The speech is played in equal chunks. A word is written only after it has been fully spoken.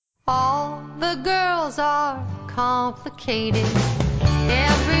All the girls are complicated.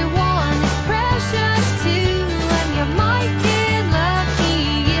 Everyone is precious too, and you might get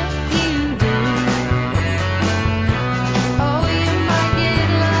lucky if you do. Oh, you might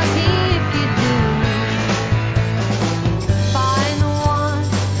get lucky if you do. Find the one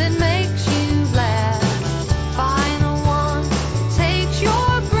that makes you laugh. Find the one that takes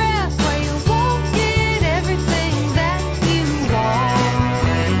your breath, where you won't get everything that you want.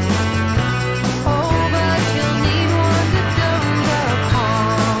 Oh, but you'll need one to dote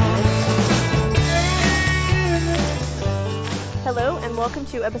upon. Hello, and welcome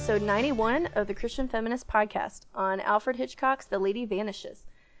to episode 91 of the Christian Feminist podcast on Alfred Hitchcock's The Lady Vanishes.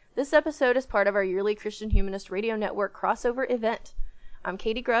 This episode is part of our yearly Christian Humanist Radio Network crossover event. I'm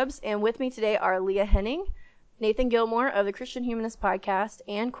Katie Grubbs, and with me today are Leah Henning, Nathan Gilmour of the Christian Humanist podcast,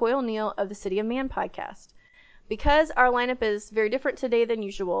 and Coyle Neal of the City of Man podcast. Because our lineup is very different today than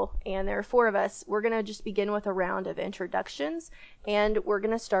usual, and there are four of us, we're going to just begin with a round of introductions, and we're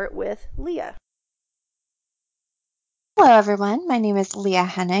going to start with Leah. Hello, everyone. My name is Leah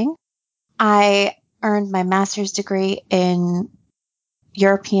Henning. I earned my master's degree in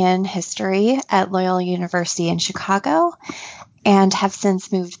European history at Loyola University in Chicago and have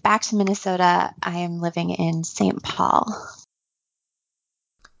since moved back to Minnesota. I am living in St. Paul.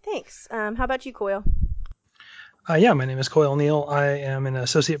 Thanks. How about you, Coyle? My name is Coyle Neal. I am an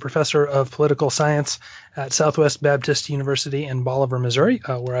associate professor of political science at Southwest Baptist University in Bolivar, Missouri,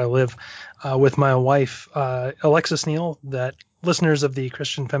 where I live with my wife, Alexis Neal, that listeners of the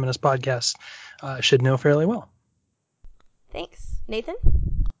Christian Feminist podcast should know fairly well. Thanks. Nathan?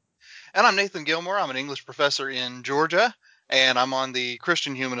 And I'm Nathan Gilmour. I'm an English professor in Georgia, and I'm on the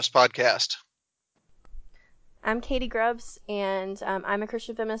Christian Humanist podcast. I'm Katie Grubbs, and I'm a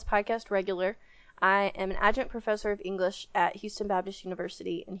Christian Feminist podcast regular. I am an adjunct professor of English at Houston Baptist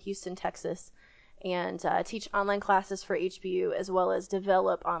University in Houston, Texas, and teach online classes for HBU as well as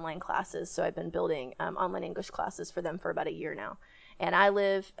develop online classes. So I've been building online English classes for them for about a year now. And I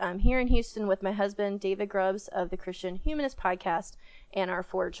live here in Houston with my husband, David Grubbs of the Christian Humanist podcast, and our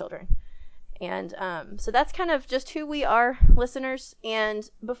 4 children. And so that's kind of just who we are, listeners. And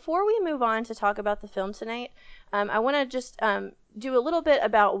before we move on to talk about the film tonight, I want to just do a little bit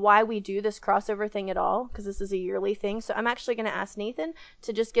about why we do this crossover thing at all, because this is a yearly thing. So I'm actually going to ask Nathan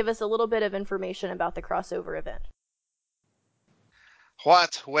to just give us a little bit of information about the crossover event.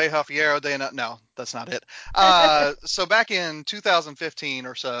 What? Way Javier de... No, that's not it. So back in 2015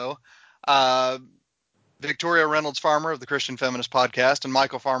 or so, Victoria Reynolds Farmer of the Christian Feminist podcast and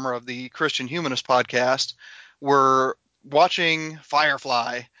Michael Farmer of the Christian Humanist podcast were watching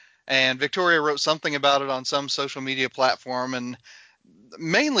Firefly, and Victoria wrote something about it on some social media platform, and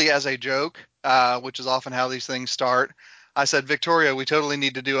mainly as a joke, which is often how these things start, I said, Victoria, we totally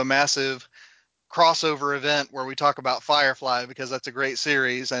need to do a massive crossover event where we talk about Firefly because that's a great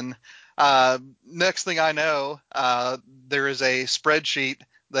series. And next thing I know, there is a spreadsheet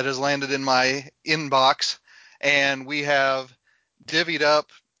that has landed in my inbox, and we have divvied up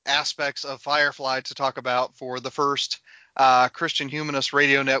aspects of Firefly to talk about for the first Christian Humanist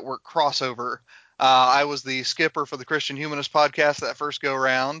Radio Network crossover. I was the skipper for the Christian Humanist podcast that first go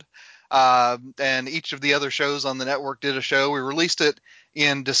round, and each of the other shows on the network did a show. We released it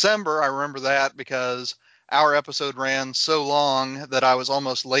in December. I remember that because our episode ran so long that I was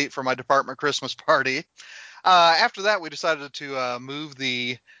almost late for my department Christmas party. After that, we decided to move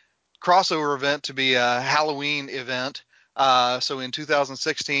the crossover event to be a Halloween event. So in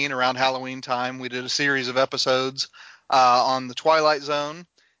 2016, around Halloween time, we did a series of episodes on the Twilight Zone.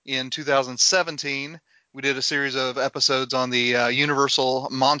 In 2017, we did a series of episodes on the Universal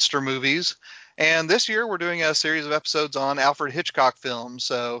monster movies. And this year, we're doing a series of episodes on Alfred Hitchcock films.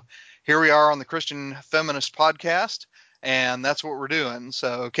 So here we are on the Christian Feminist podcast, and that's what we're doing.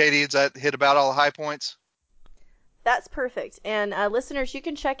 So, Katie, does that hit about all the high points? That's perfect. And listeners, you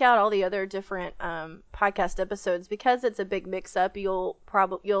can check out all the other different podcast episodes. Because it's a big mix-up, you'll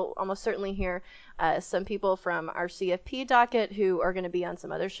almost certainly hear some people from our CFP docket who are going to be on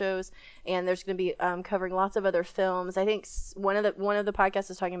some other shows, and there's going to be covering lots of other films. I think one of the podcasts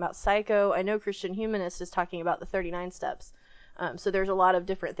is talking about Psycho. I know Christian Humanist is talking about the 39 Steps. So there's a lot of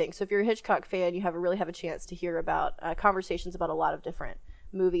different things. So if you're a Hitchcock fan, you really have a chance to hear about conversations about a lot of different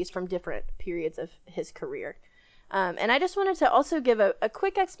movies from different periods of his career. And I just wanted to also give a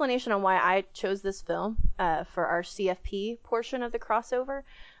quick explanation on why I chose this film for our CFP portion of the crossover.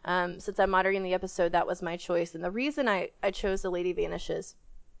 Since I'm moderating the episode, that was my choice. And the reason I chose The Lady Vanishes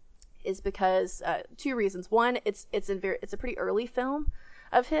is because 2 reasons. One, it's a pretty early film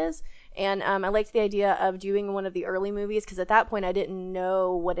of his, And I liked the idea of doing one of the early movies, because at that point I didn't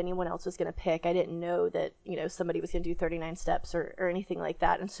know what anyone else was going to pick. I didn't know that, somebody was going to do 39 Steps or anything like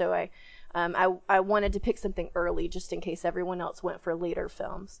that. And so I wanted to pick something early just in case everyone else went for later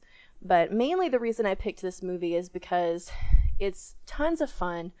films. But mainly the reason I picked this movie is because it's tons of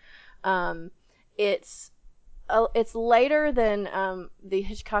fun. It's lighter than the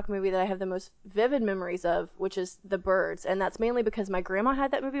Hitchcock movie that I have the most vivid memories of, which is The Birds. And that's mainly because my grandma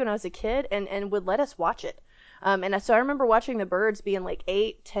had that movie when I was a kid and would let us watch it. And so I remember watching The Birds being like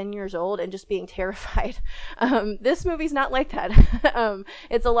 8-10 years old and just being terrified. This movie's not like that.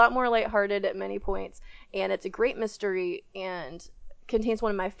 It's a lot more lighthearted at many points, and it's a great mystery and contains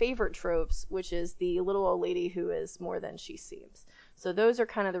one of my favorite tropes, which is the little old lady who is more than she seems. So those are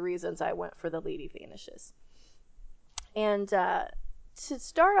kind of the reasons I went for The Lady Vanishes. And to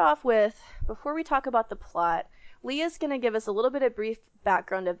start off with, before we talk about the plot, Leah's going to give us a little bit of brief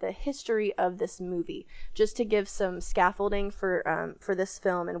background of the history of this movie, just to give some scaffolding for this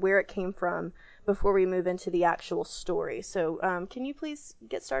film and where it came from before we move into the actual story. So can you please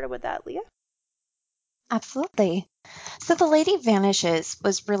get started with that, Leah? Absolutely. So The Lady Vanishes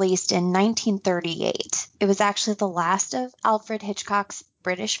was released in 1938. It was actually the last of Alfred Hitchcock's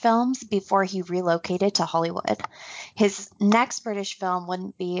British films before he relocated to Hollywood. His next British film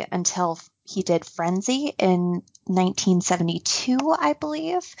wouldn't be until he did Frenzy in 1972, I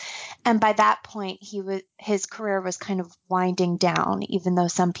believe. And by that point, his career was kind of winding down, even though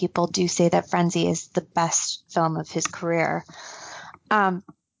some people do say that Frenzy is the best film of his career.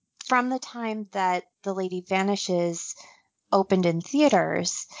 From the time that The Lady Vanishes opened in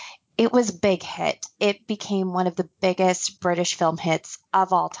theaters, it was a big hit. It became one of the biggest British film hits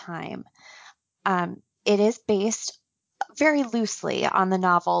of all time. It is based very loosely on the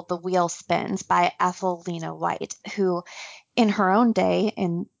novel The Wheel Spins by Ethel Lena White, who in her own day,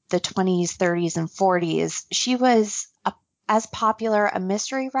 in the 20s, 30s, and 40s, she was as popular a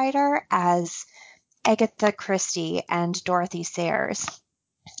mystery writer as Agatha Christie and Dorothy Sayers.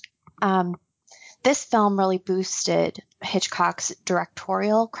 This film really boosted Hitchcock's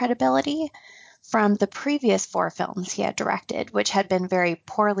directorial credibility from the previous 4 films he had directed, which had been very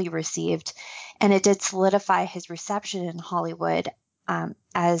poorly received, and it did solidify his reception in Hollywood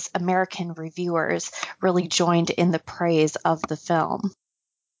as American reviewers really joined in the praise of the film.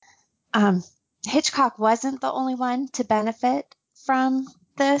 Hitchcock wasn't the only one to benefit from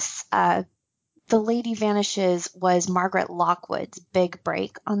this. The Lady Vanishes was Margaret Lockwood's big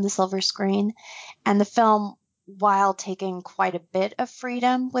break on the silver screen, and the film, while taking quite a bit of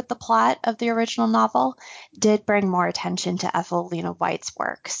freedom with the plot of the original novel, did bring more attention to Ethel Lena White's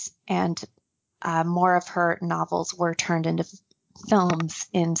works, and more of her novels were turned into films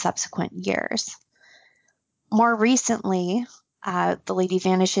in subsequent years. More recently, The Lady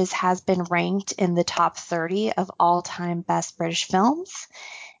Vanishes has been ranked in the top 30 of all-time best British films,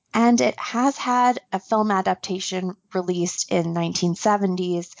 and it has had a film adaptation released in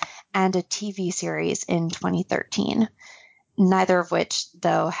 1970s and a TV series in 2013, neither of which,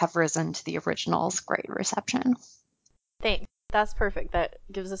 though, have risen to the original's great reception. Thanks. That's perfect. That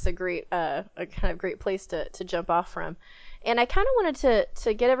gives us a kind of great place to jump off from. And I kind of wanted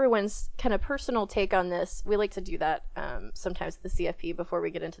to get everyone's kind of personal take on this. We like to do that sometimes at the CFP before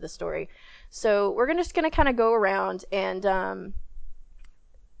we get into the story. So we're just going to kind of go around and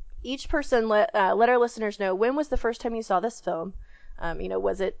each person let our listeners know, when was the first time you saw this film?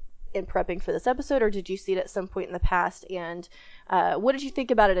 Was it in prepping for this episode, or did you see it at some point in the past? And what did you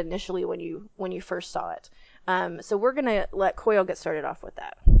think about it initially when you first saw it? So we're gonna let Coyle get started off with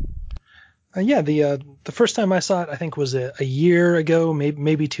that. The first time I saw it, I think, was a year ago,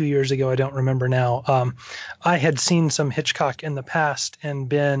 maybe 2 years ago. I don't remember now. I had seen some Hitchcock in the past and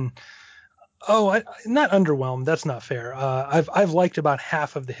been not underwhelmed. That's not fair. I've liked about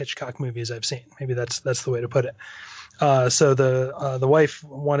half of the Hitchcock movies I've seen. Maybe that's the way to put it. So the wife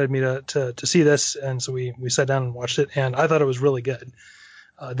wanted me to see this, and so we sat down and watched it, and I thought it was really good.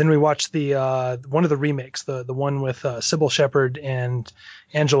 Then we watched the one of the remakes, the one with Sybil Shepherd and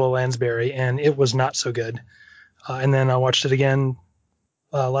Angela Lansbury, and it was not so good. And then I watched it again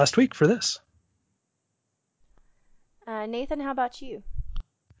last week for this. Nathan, how about you?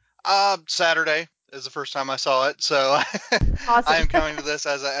 Saturday is the first time I saw it, so Awesome. I am coming to this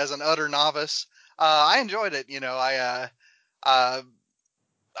as an utter novice. I enjoyed it. I've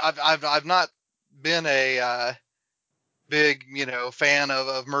not been a big fan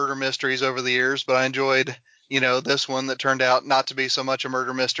of murder mysteries over the years, but I enjoyed this one that turned out not to be so much a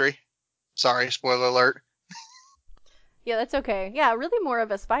murder mystery. Sorry, spoiler alert. Yeah, that's okay. Yeah, really more of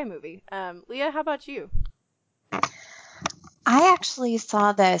a spy movie. Leah, how about you? I actually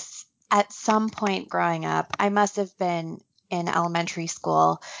saw this at some point growing up, I must have been in elementary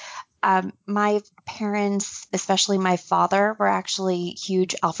school. My parents, especially my father, were actually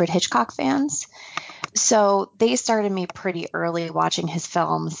huge Alfred Hitchcock fans. So they started me pretty early watching his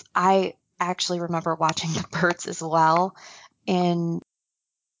films. I actually remember watching The Birds as well in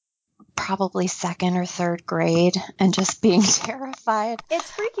probably second or third grade and just being terrified It's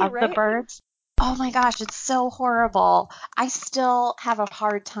freaky, of the right? birds. Oh my gosh, it's so horrible. I still have a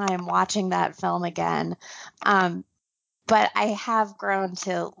hard time watching that film again. But I have grown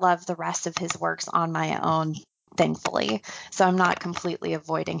to love the rest of his works on my own, thankfully. So I'm not completely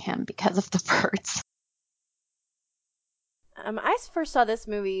avoiding him because of the birds. I first saw this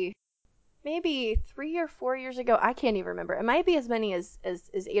movie maybe 3 or 4 years ago. I can't even remember. It might be as many as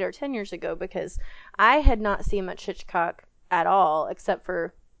 8 or 10 years ago, because I had not seen much Hitchcock at all, except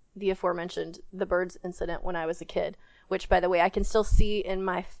for the aforementioned The Birds incident when I was a kid, which, by the way, I can still see in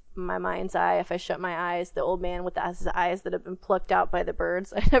my mind's eye if I shut my eyes, the old man with his eyes that have been plucked out by the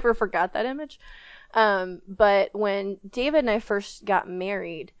birds. I never forgot that image. But when David and I first got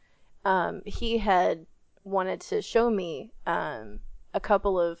married, he had wanted to show me a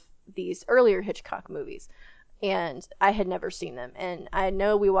couple of these earlier Hitchcock movies, and I had never seen them. And I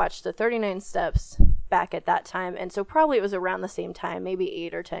know we watched the 39 Steps back at that time, and so probably it was around the same time, maybe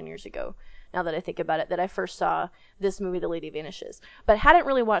 8 or 10 years ago, now that I think about it, that I first saw this movie, The Lady Vanishes. But I hadn't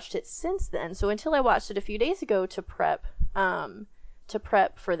really watched it since then, so until I watched it a few days ago to prep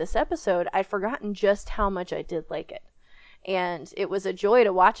for this episode, I'd forgotten just how much I did like it. And it was a joy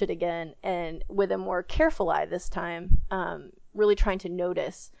to watch it again, and with a more careful eye this time, really trying to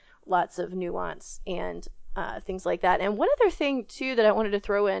notice lots of nuance and things like that. And one other thing, too, that I wanted to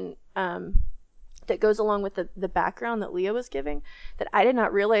throw in that goes along with the background that Leah was giving, that I did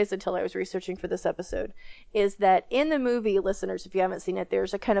not realize until I was researching for this episode, is that in the movie, listeners, if you haven't seen it,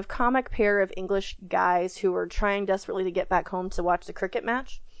 there's a kind of comic pair of English guys who are trying desperately to get back home to watch the cricket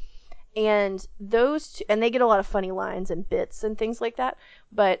match. And and they get a lot of funny lines and bits and things like that.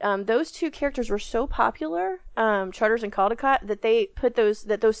 But those two characters were so popular, Charters and Caldecott, that they put those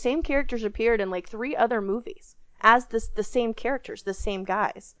same characters appeared in like 3 other movies as the same characters, the same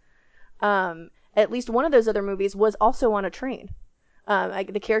guys. At least one of those other movies was also on a train.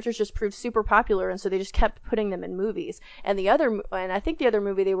 The characters just proved super popular, and so they just kept putting them in movies. And I think the other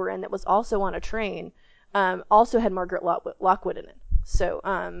movie they were in that was also on a train also had Margaret Lockwood in it. So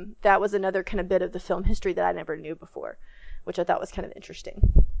that was another kind of bit of the film history that I never knew before, which I thought was kind of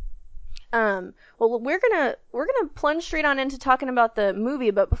interesting. Well, we're gonna plunge straight on into talking about the movie,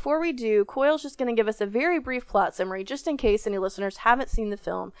 but before we do, Coyle's just gonna give us a very brief plot summary, just in case any listeners haven't seen the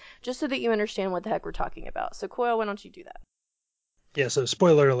film, just so that you understand what the heck we're talking about. So, Coyle, why don't you do that? Yeah, so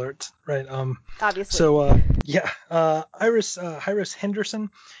spoiler alert, right? Obviously. So, Iris Henderson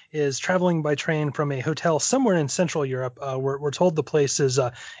is traveling by train from a hotel somewhere in Central Europe. We're told the place is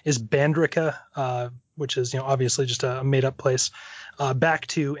Bandrika, which is, obviously just a made-up place, back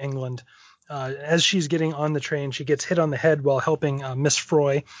to England. As she's getting on the train, she gets hit on the head while helping Miss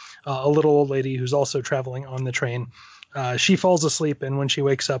Froy, a little old lady who's also traveling on the train. She falls asleep, and when she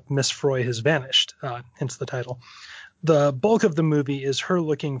wakes up, Miss Froy has vanished, hence the title. The bulk of the movie is her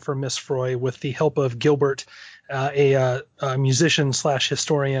looking for Miss Froy with the help of Gilbert, a musician /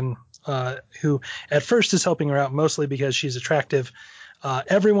 historian who at first is helping her out mostly because she's attractive.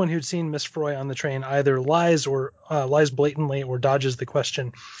 Everyone who'd seen Miss Froy on the train either lies blatantly or dodges the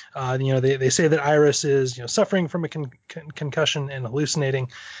question. They say that Iris is suffering from a concussion and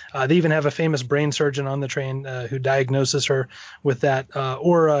hallucinating. They even have a famous brain surgeon on the train who diagnoses her with that,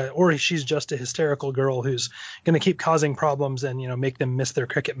 or she's just a hysterical girl who's going to keep causing problems and make them miss their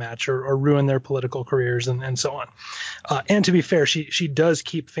cricket match or ruin their political careers and so on. And to be fair, she does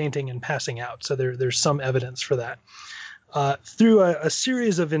keep fainting and passing out, so there's some evidence for that. Through a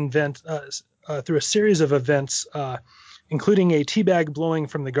series of events, including a teabag blowing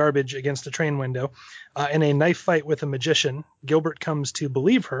from the garbage against a train window and a knife fight with a magician, Gilbert comes to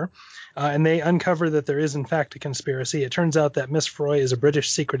believe her, and they uncover that there is in fact a conspiracy. It turns out that Miss Froy is a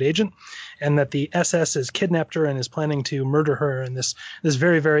British secret agent, and that the SS has kidnapped her and is planning to murder her in this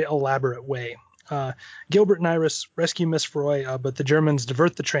very, very elaborate way. Gilbert and Iris rescue Miss Froy, but the Germans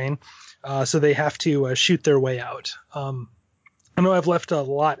divert the train, so they have to shoot their way out. I know I've left a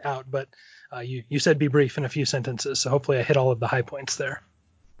lot out, but you said be brief in a few sentences, so hopefully I hit all of the high points there.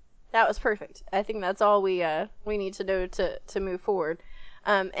 That was perfect. I think that's all we need to know to move forward.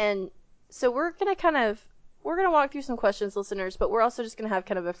 And so we're gonna walk through some questions, listeners, but we're also just gonna have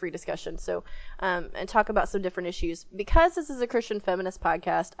kind of a free discussion. So and talk about some different issues. Because this is a Christian feminist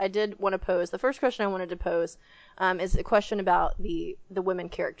podcast, I did want to pose the first question I wanted to pose is a question about the women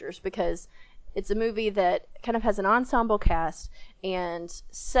characters, because it's a movie that kind of has an ensemble cast, and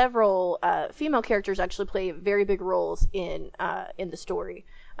several female characters actually play very big roles in the story.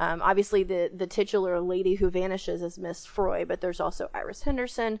 Obviously, the titular Lady Who Vanishes is Miss Froy, but there's also Iris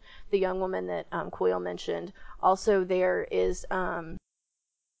Henderson, the young woman that Coyle mentioned. Also, there's a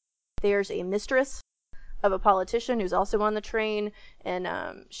mistress of a politician who's also on the train, and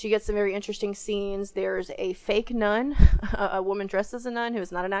she gets some very interesting scenes. There's a fake nun, a woman dressed as a nun who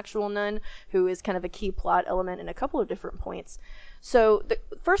is not an actual nun, who is kind of a key plot element in a couple of different points. So the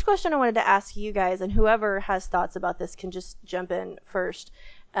first question I wanted to ask you guys, and whoever has thoughts about this can just jump in first,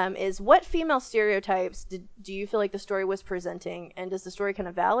 is what female stereotypes do you feel like the story was presenting, and does the story kind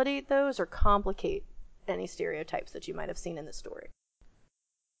of validate those or complicate any stereotypes that you might have seen in the story?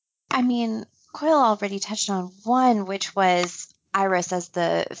 I mean, Coyle already touched on one, which was Iris as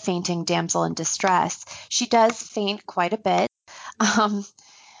the fainting damsel in distress. She does faint quite a bit,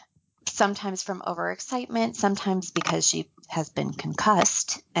 sometimes from overexcitement, sometimes because she has been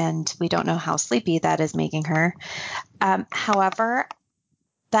concussed, and we don't know how sleepy that is making her. However,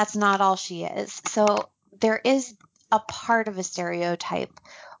 that's not all she is. So there is a part of a stereotype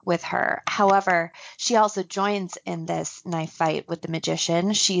with her. However, she also joins in this knife fight with the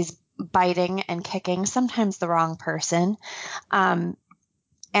magician. She's biting and kicking, sometimes the wrong person. And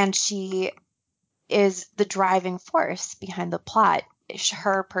she is the driving force behind the plot.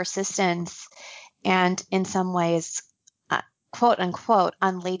 Her persistence and, in some ways, quote unquote,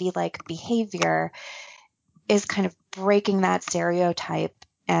 unladylike behavior is kind of breaking that stereotype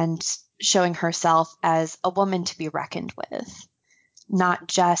and showing herself as a woman to be reckoned with. Not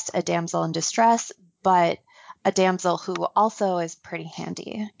just a damsel in distress, but a damsel who also is pretty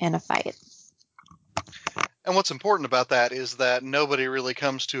handy in a fight. And what's important about that is that nobody really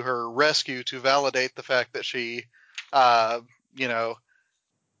comes to her rescue to validate the fact that she, that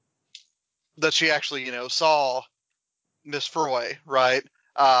she actually, saw Miss Froy, right?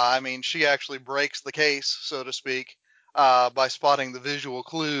 I mean, she actually breaks the case, so to speak, by spotting the visual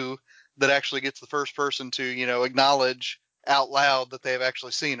clue that actually gets the first person to, acknowledge out loud that they have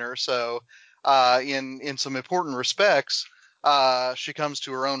actually seen her. So, in some important respects, she comes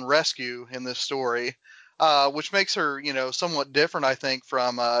to her own rescue in this story, which makes her, somewhat different, I think,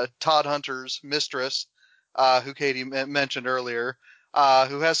 from Todd Hunter's mistress, who Katie mentioned earlier,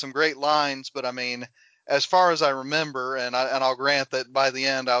 who has some great lines. But I mean, as far as I remember, and I'll grant that by the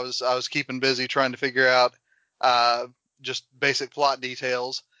end I was keeping busy trying to figure out just basic plot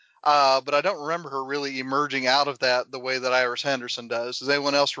details. But I don't remember her really emerging out of that the way that Iris Henderson does. Does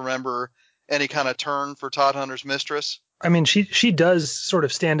anyone else remember any kind of turn for Todd Hunter's mistress? I mean, she does sort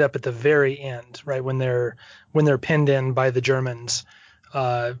of stand up at the very end, right? When they're pinned in by the Germans,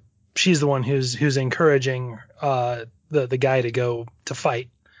 she's the one who's encouraging the guy to go to fight,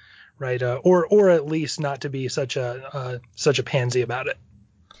 right? Or at least not to be such a pansy about it.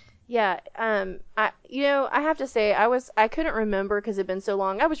 Yeah, I have to say I couldn't remember because it'd been so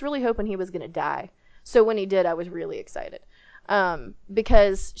long. I was really hoping he was gonna die. So when he did, I was really excited.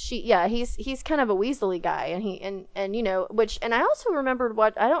 Because he's kind of a weaselly guy, and I also remembered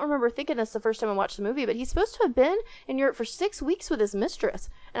I don't remember thinking this the first time I watched the movie, but he's supposed to have been in Europe for 6 weeks with his mistress,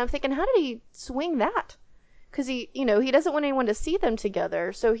 and I'm thinking, how did he swing that? Because he doesn't want anyone to see them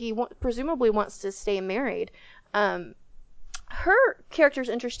together, so he presumably wants to stay married. Her character's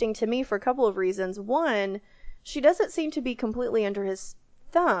interesting to me for a couple of reasons. One, she doesn't seem to be completely under his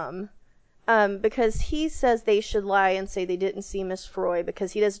thumb, because he says they should lie and say they didn't see Miss Froy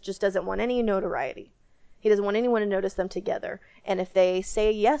because he just doesn't want any notoriety. He doesn't want anyone to notice them together. And if they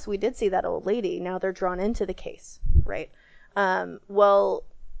say, yes, we did see that old lady, now they're drawn into the case, right? Well,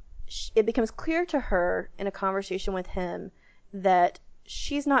 it becomes clear to her in a conversation with him that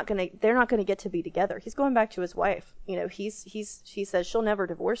they're not going to get to be together. He's going back to his wife. He says she'll never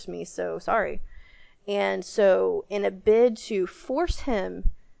divorce me, so sorry. And so in a bid to force him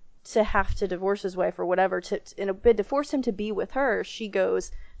to have to divorce his wife or whatever, in a bid to force him to be with her, she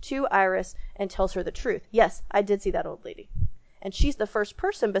goes to Iris and tells her the truth. Yes, I did see that old lady. And she's the first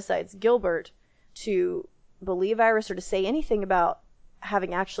person besides Gilbert to believe Iris or to say anything about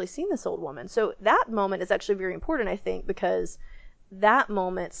having actually seen this old woman. So that moment is actually very important, I think, because that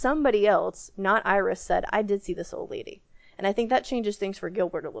moment, somebody else, not Iris, said, I did see this old lady. And I think that changes things for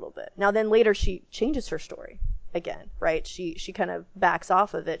Gilbert a little bit. Now then later she changes her story again, right? She kind of backs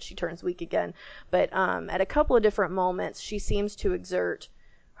off of it. She turns weak again. But at a couple of different moments, she seems to exert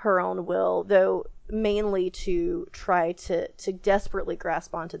her own will, though mainly to try to desperately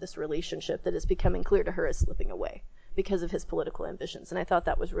grasp onto this relationship that is becoming clear to her is slipping away because of his political ambitions. And I thought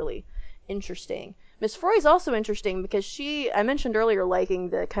that was really interesting. Miss Froy's also interesting because I mentioned earlier liking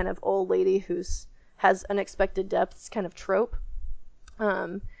the kind of old lady has unexpected depths kind of trope.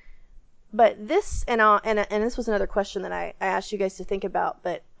 But this, and this was another question that I asked you guys to think about,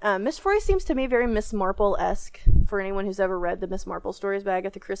 but Miss Froy seems to me very Miss Marple-esque for anyone who's ever read the Miss Marple stories by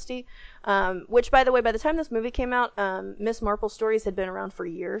Agatha Christie, which, by the way, by the time this movie came out, Miss Marple stories had been around for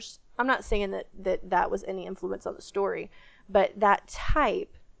years. I'm not saying that was any influence on the story, but that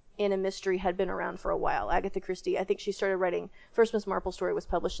type in a mystery had been around for a while. Agatha Christie, I think she started writing, first Miss Marple story was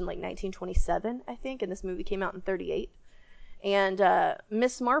published in like 1927, I think, and this movie came out in 38. And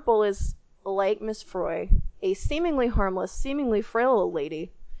Miss Marple is, like Miss Froy, a seemingly harmless, seemingly frail old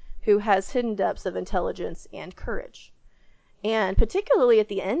lady who has hidden depths of intelligence and courage. And particularly at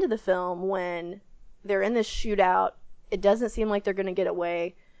the end of the film, when they're in this shootout, it doesn't seem like they're going to get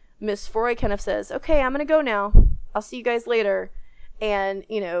away. Miss Froy kind of says, okay, I'm going to go now. I'll see you guys later. And,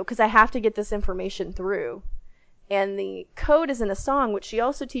 because I have to get this information through. And the code is in a song, which she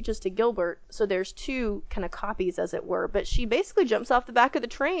also teaches to Gilbert. So there's two kind of copies, as it were. But she basically jumps off the back of the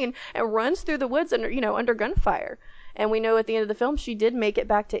train and runs through the woods under gunfire. And we know at the end of the film she did make it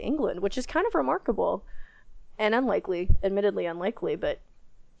back to England, which is kind of remarkable and unlikely, admittedly unlikely. But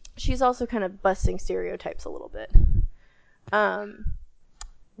she's also kind of busting stereotypes a little bit.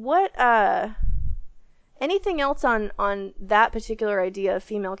 Anything else on that particular idea of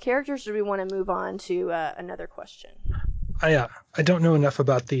female characters, or do we want to move on to another question? I don't know enough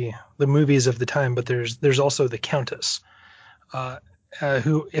about the movies of the time, but there's also the Countess,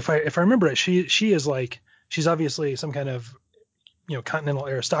 who, if I remember it, she is like, she's obviously some kind of continental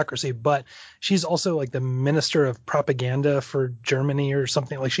aristocracy, but she's also like the minister of propaganda for Germany or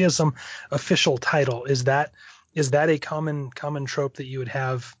something. Like, she has some official title. Is that a common trope that you would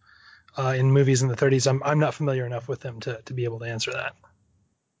have in movies in the 30s? I'm not familiar enough with them to be able to answer that.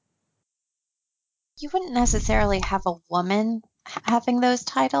 You wouldn't necessarily have a woman having those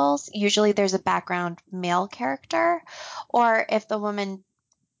titles. Usually there's a background male character, or if the woman,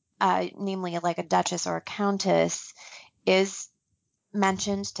 namely like a duchess or a countess, is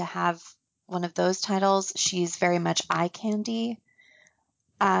mentioned to have one of those titles, she's very much eye candy,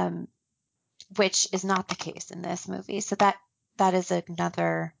 which is not the case in this movie. So that is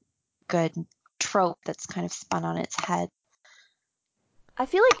another good trope that's kind of spun on its head. I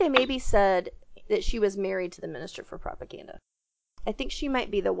feel like they maybe said that she was married to the minister for propaganda. I think she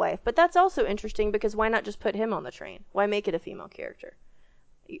might be the wife, but that's also interesting because why not just put him on the train? Why make it a female character?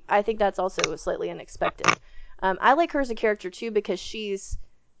 I think that's also slightly unexpected. I like her as a character too because she's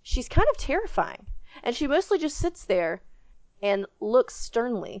kind of terrifying, and she mostly just sits there and looks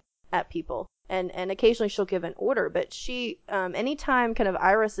sternly at people, and occasionally she'll give an order, but she anytime kind of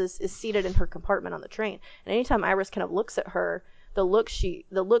Iris is seated in her compartment on the train, and anytime Iris kind of looks at her, the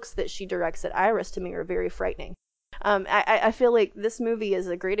looks that she directs at Iris to me are very frightening. I feel like this movie is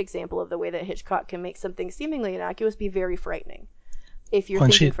a great example of the way that Hitchcock can make something seemingly innocuous be very frightening. If you're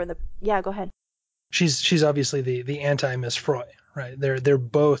thinking for the... Yeah, go ahead. She's obviously the anti-Miss Froy, right? They're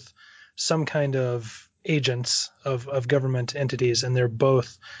both some kind of agents of government entities, and they're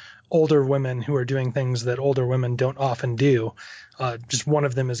both older women who are doing things that older women don't often do. Just one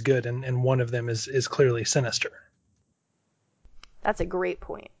of them is good, and one of them is clearly sinister. That's a great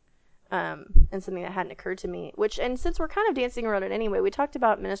point. And something that hadn't occurred to me, and since we're kind of dancing around it anyway, we talked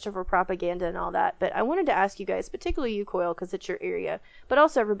about Minister for Propaganda and all that, but I wanted to ask you guys, particularly you, Coyle, because it's your area, but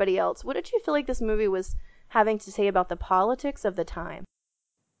also everybody else, what did you feel like this movie was having to say about the politics of the time?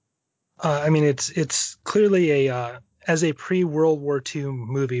 I mean, it's clearly as a pre-World War II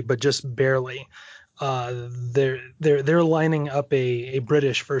movie, but just barely. They're lining up a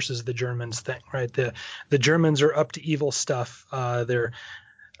British versus the Germans thing, right? The Germans are up to evil stuff. They're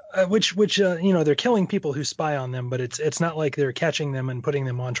killing people who spy on them, but it's not like they're catching them and putting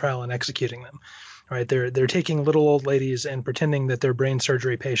them on trial and executing them, right? They're taking little old ladies and pretending that they're brain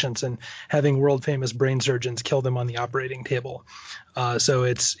surgery patients and having world famous brain surgeons kill them on the operating table. So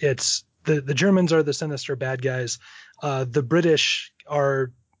it's the Germans are the sinister bad guys. The British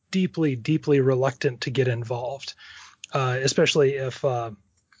are deeply, deeply reluctant to get involved, especially if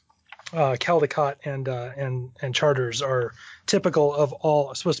Caldecott and Charters are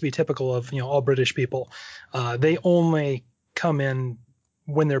supposed to be typical of all British people. They only come in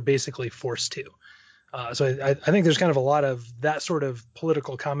when they're basically forced to. So I think there's kind of a lot of that sort of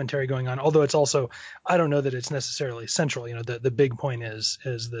political commentary going on. Although it's also, I don't know that it's necessarily central. The big point is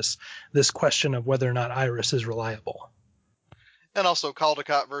this question of whether or not Iris is reliable. And also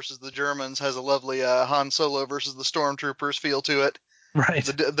Caldecott versus the Germans has a lovely Han Solo versus the Stormtroopers feel to it. Right.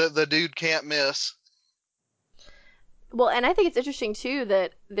 The dude can't miss. Well, and I think it's interesting too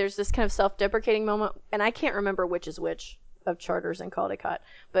that there's this kind of self-deprecating moment, and I can't remember which is which of Charters and Caldecott,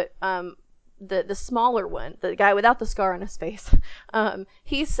 but the smaller one, the guy without the scar on his face,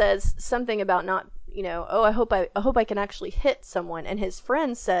 he says something about not, oh, I hope I can actually hit someone, and his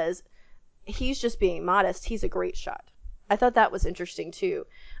friend says he's just being modest. He's a great shot. I thought that was interesting too.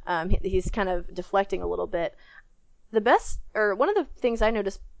 He's kind of deflecting a little bit. One of the things I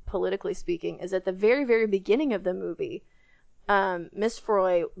noticed politically speaking is at the very, very beginning of the movie, Miss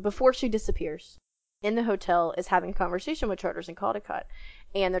Froy, before she disappears in the hotel, is having a conversation with Charters and Caldecott,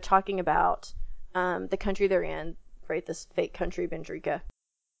 and they're talking about the country they're in, right, this fake country, Bendrika,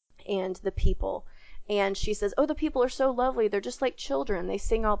 and the people. And she says, oh, the people are so lovely. They're just like children. They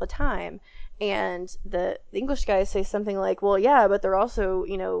sing all the time. And the English guys say something like, well, yeah, but they're also,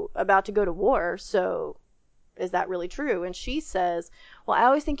 about to go to war. So is that really true? And she says, well, I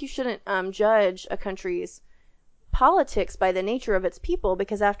always think you shouldn't judge a country's politics by the nature of its people,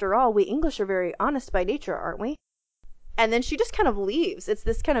 because after all, we English are very honest by nature, aren't we? And then she just kind of leaves. It's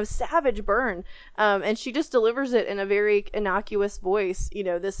this kind of savage burn. And she just delivers it in a very innocuous voice,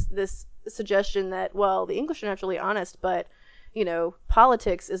 this suggestion that, well, the English are naturally honest, but,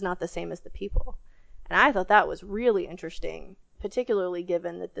 politics is not the same as the people. And I thought that was really interesting, particularly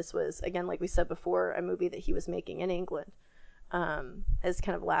given that this was, again, like we said before, a movie that he was making in England, as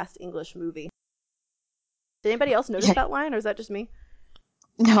kind of last English movie. Did anybody else notice that line, or is that just me?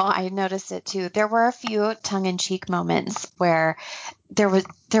 No, I noticed it too. There were a few tongue-in-cheek moments where there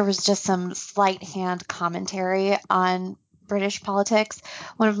was just some slight hand commentary on British politics.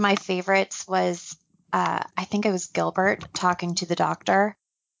 One of my favorites was, I think it was Gilbert talking to the doctor,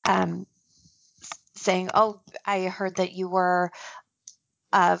 saying, "Oh, I heard that you were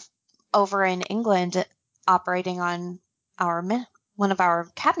over in England operating on one of our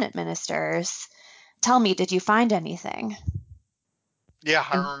cabinet ministers. Tell me, did you find anything?" Yeah,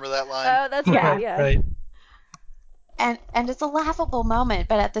 I remember that line. Oh, that's right, yeah. Right. And it's a laughable moment,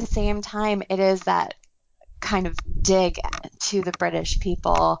 but at the same time, it is that kind of dig to the British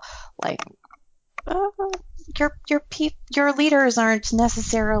people, like, your leaders aren't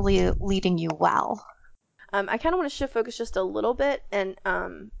necessarily leading you well. I kind of want to shift focus just a little bit and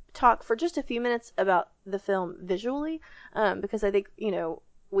talk for just a few minutes about the film visually, because I think,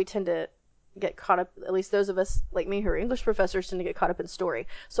 we tend to get caught up, at least those of us like me who are English professors tend to get caught up in story.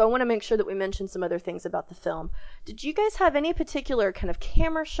 So I want to make sure that we mention some other things about the film. Did you guys have any particular kind of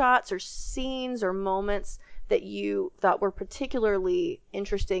camera shots or scenes or moments that you thought were particularly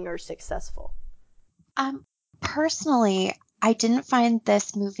interesting or successful? Personally, I didn't find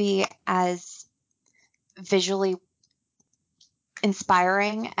this movie as visually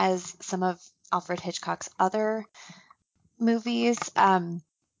inspiring as some of Alfred Hitchcock's other movies.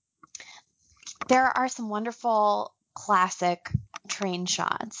 There are some wonderful classic train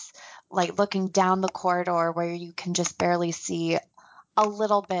shots, like looking down the corridor where you can just barely see a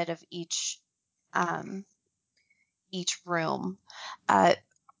little bit of each room.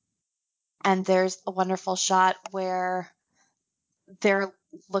 And there's a wonderful shot where they're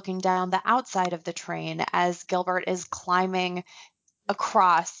looking down the outside of the train as Gilbert is climbing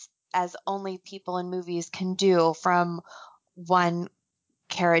across, as only people in movies can do, from one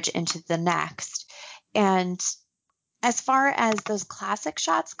carriage into the next. And as far as those classic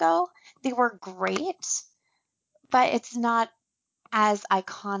shots go, they were great, but it's not as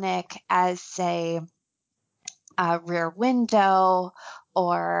iconic as, say, Rear Window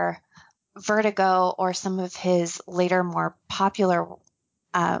or Vertigo or some of his later more popular,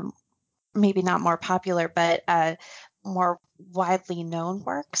 maybe not more popular, but more widely known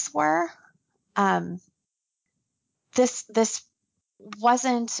works were. This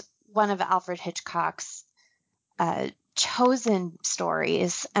wasn't one of Alfred Hitchcock's chosen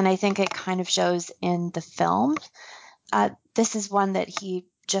stories, and I think it kind of shows in the film. This is one that he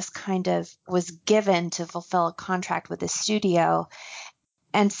just kind of was given to fulfill a contract with the studio,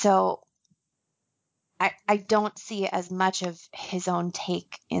 and so I don't see as much of his own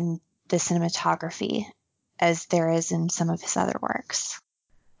take in the cinematography as there is in some of his other works.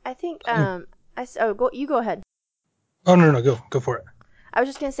 I think you go ahead. Oh, no, go for it. I was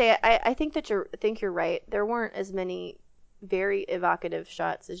just gonna say I think that you're right. There weren't as many very evocative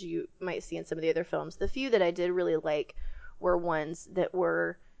shots as you might see in some of the other films. The few that I did really like were ones that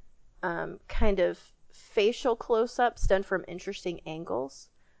were kind of facial close-ups done from interesting angles.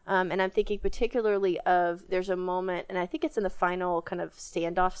 And I'm thinking particularly of, there's a moment, and I think it's in the final kind of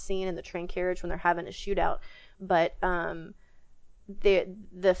standoff scene in the train carriage when they're having a shootout, but the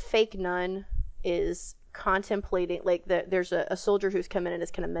fake nun is contemplating, like there's a soldier who's come in and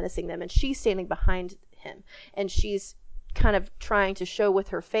is kind of menacing them, and she's standing behind him, and she's kind of trying to show with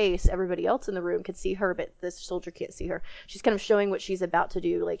her face. Everybody else in the room can see her, but this soldier can't see her. She's kind of showing what she's about to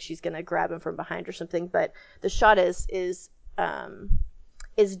do, like she's going to grab him from behind or something, but the shot is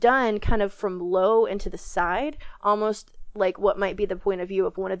done kind of from low and to the side, almost like what might be the point of view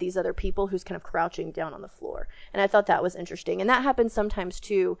of one of these other people who's kind of crouching down on the floor. And I thought that was interesting. And that happens sometimes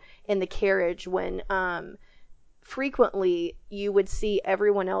too in the carriage, when frequently you would see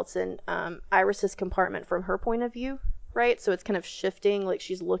everyone else in Iris's compartment from her point of view, right? So it's kind of shifting, like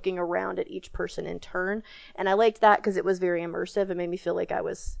she's looking around at each person in turn. And I liked that because it was very immersive. It made me feel like I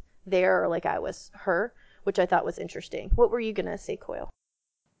was there, or like I was her, which I thought was interesting. What were you going to say, Coyle?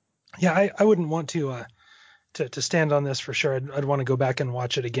 Yeah, I wouldn't want to stand on this for sure. I'd want to go back and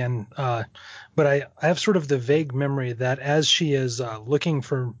watch it again. But I have sort of the vague memory that as she is looking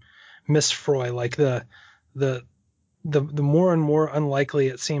for Miss Froy, like the more and more unlikely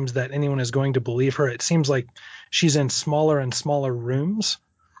it seems that anyone is going to believe her, it seems like she's in smaller and smaller rooms.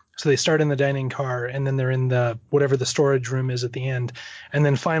 So they start in the dining car, and then they're in the whatever the storage room is at the end, and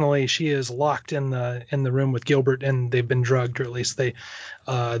then finally she is locked in the room with Gilbert, and they've been drugged, or at least the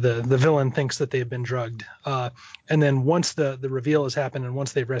villain thinks that they've been drugged. And then once the reveal has happened, and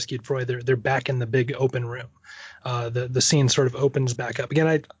once they've rescued Froy, they're back in the big open room. The scene sort of opens back up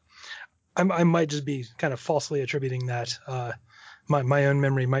again. I might just be kind of falsely attributing that. My own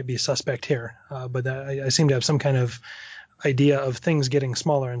memory might be suspect here, but I seem to have some kind of idea of things getting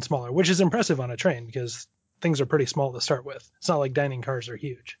smaller and smaller, which is impressive on a train because things are pretty small to start with. It's not like dining cars are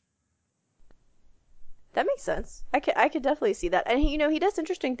huge. That makes sense. I could definitely see that. And he does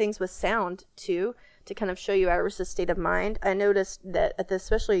interesting things with sound too, to kind of show you Iris's state of mind. I noticed that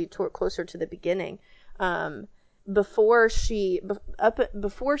especially closer to the beginning, before she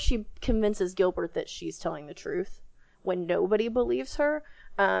convinces Gilbert that she's telling the truth, when nobody believes her,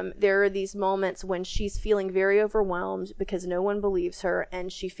 there are these moments when she's feeling very overwhelmed because no one believes her,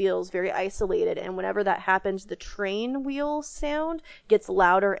 and she feels very isolated. And whenever that happens, the train wheel sound gets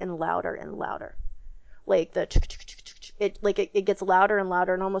louder and louder and louder. Like it gets louder and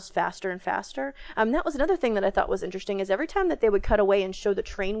louder and almost faster and faster. That was another thing that I thought was interesting, is every time that they would cut away and show the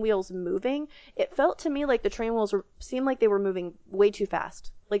train wheels moving, it felt to me like the train wheels seemed like they were moving way too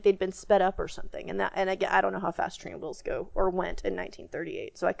fast, like they'd been sped up or something. And again, I don't know how fast train wheels go or went in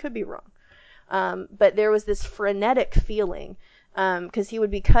 1938, so I could be wrong. But there was this frenetic feeling, because he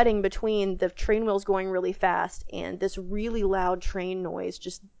would be cutting between the train wheels going really fast and this really loud train noise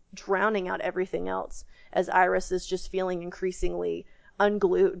just drowning out everything else, as Iris is just feeling increasingly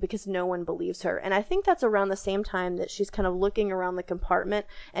unglued because no one believes her. And I think that's around the same time that she's kind of looking around the compartment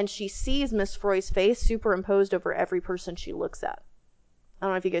and she sees Miss Froy's face superimposed over every person she looks at. I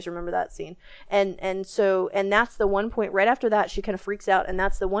don't know if you guys remember that scene. And that's the one point right after that she kind of freaks out, and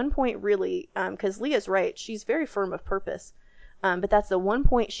that's the one point really, because Leah's right, she's very firm of purpose. But that's the one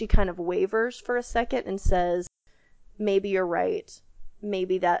point she kind of wavers for a second and says, maybe you're right.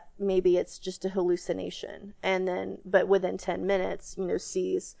 Maybe it's just a hallucination. And then, but within 10 minutes,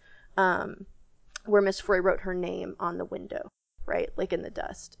 sees where Miss Froy wrote her name on the window, right? Like in the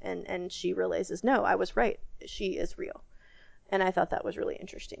dust. And she realizes, no, I was right. She is real. And I thought that was really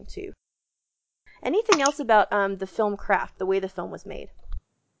interesting too. Anything else about the film craft, the way the film was made?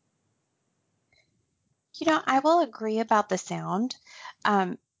 I will agree about the sound.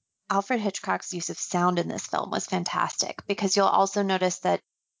 Alfred Hitchcock's use of sound in this film was fantastic, because you'll also notice that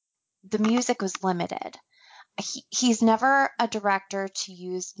the music was limited. He's never a director to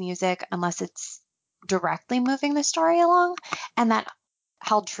use music unless it's directly moving the story along, and that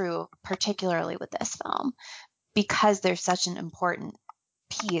held true particularly with this film, because there's such an important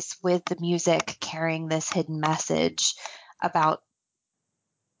piece with the music carrying this hidden message about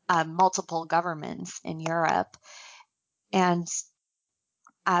multiple governments in Europe. And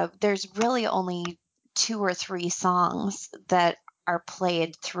there's really only 2 or 3 songs that are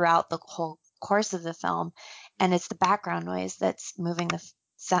played throughout the whole course of the film, and it's the background noise that's moving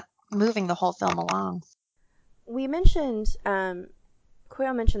the whole film along. We mentioned,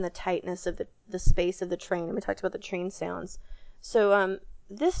 Coyle mentioned the tightness of the space of the train, and we talked about the train sounds. So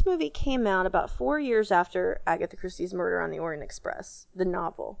this movie came out about 4 years after Agatha Christie's Murder on the Orient Express, the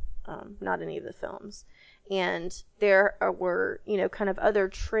novel, not any of the films. And there were, kind of other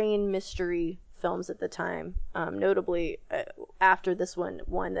train mystery films at the time, notably after this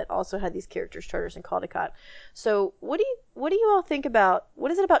one that also had these characters, Charters and Caldecott. So what do you all think about,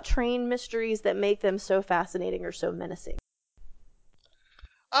 what is it about train mysteries that make them so fascinating or so menacing?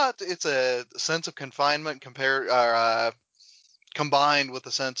 It's a sense of confinement combined with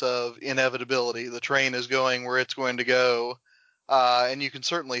the sense of inevitability. The train is going where it's going to go, and you can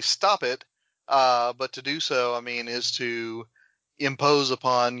certainly stop it, but to do so, I mean, is to impose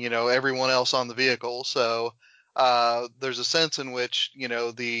upon, everyone else on the vehicle. So there's a sense in which,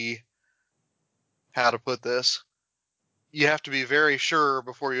 how to put this, you have to be very sure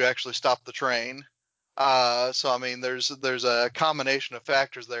before you actually stop the train. So I mean, there's a combination of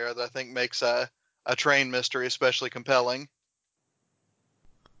factors there that I think makes a train mystery especially compelling.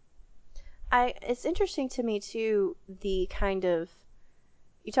 It's interesting to me too, the kind of,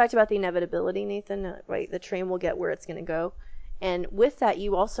 you talked about the inevitability, Nathan, right? The train will get where it's going to go. And with that,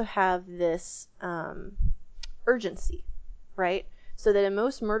 you also have this urgency, right? So that in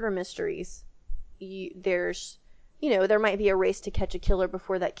most murder mysteries, there might be a race to catch a killer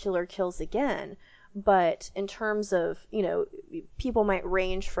before that killer kills again. But in terms of, people might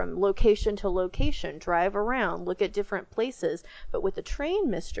range from location to location, drive around, look at different places. But with the train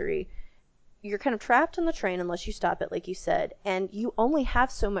mystery, you're kind of trapped in the train unless you stop it, like you said, and you only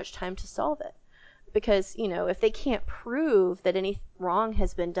have so much time to solve it. Because, if they can't prove that any wrong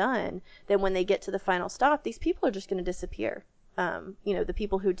has been done, then when they get to the final stop, these people are just going to disappear. The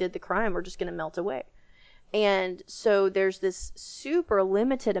people who did the crime are just going to melt away. And so there's this super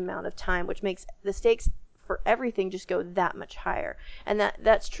limited amount of time, which makes the stakes for everything just go that much higher. And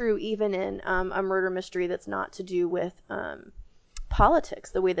that's true even in a murder mystery that's not to do with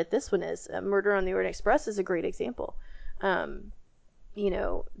politics, the way that this one is. Murder on the Orient Express is a great example.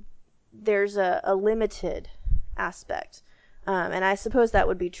 There's a limited aspect. And I suppose that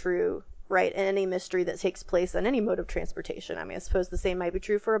would be true, right, in any mystery that takes place on any mode of transportation. I mean, I suppose the same might be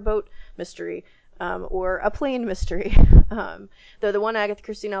true for a boat mystery. Or a plane mystery. Though the one Agatha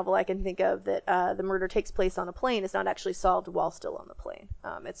Christie novel I can think of that the murder takes place on a plane is not actually solved while still on the plane.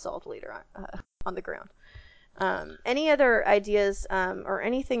 It's solved later on the ground. Any other ideas or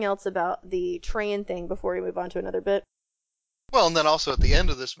anything else about the train thing before we move on to another bit? Well, and then also at the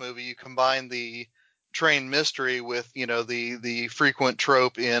end of this movie, you combine the train mystery with, the frequent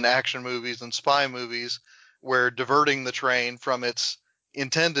trope in action movies and spy movies where diverting the train from its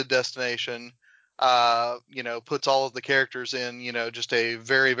intended destination puts all of the characters in, just a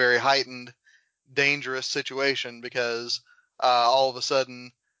very, very heightened, dangerous situation because all of a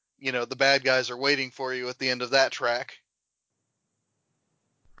sudden, the bad guys are waiting for you at the end of that track.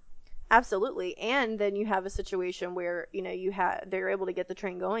 Absolutely. And then you have a situation where, they're able to get the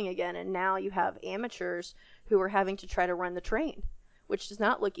train going again, and now you have amateurs who are having to try to run the train, which does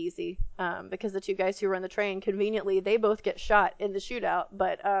not look easy because the two guys who run the train, conveniently, they both get shot in the shootout,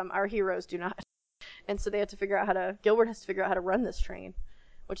 but our heroes do not. And so they have to figure out Gilbert has to figure out how to run this train,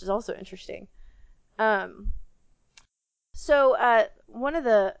 which is also interesting. So one of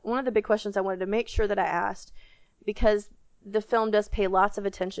the big questions I wanted to make sure that I asked, because the film does pay lots of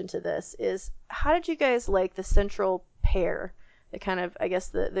attention to this, is how did you guys like the central pair, the kind of, I guess,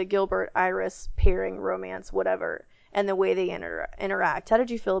 the Gilbert-Iris pairing, romance, whatever, and the way they interact? How did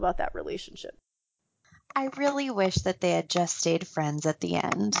you feel about that relationship? I really wish that they had just stayed friends at the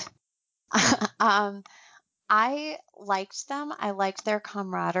end. I liked them. I liked their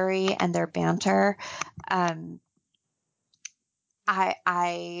camaraderie and their banter. I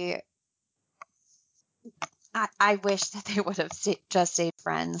wish that they would have just stayed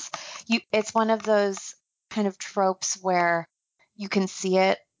friends. It's one of those kind of tropes where you can see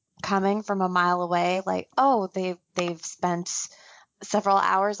it coming from a mile away. Like, oh, they've spent several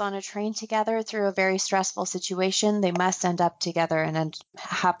hours on a train together through a very stressful situation. They must end up together and end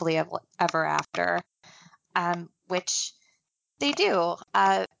happily ever after, which they do.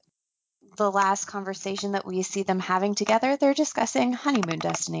 The last conversation that we see them having together, they're discussing honeymoon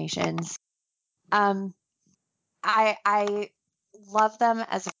destinations. I love them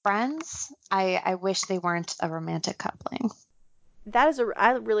as friends. I wish they weren't a romantic coupling.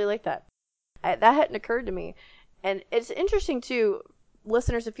 I really like that. That hadn't occurred to me. And it's interesting too,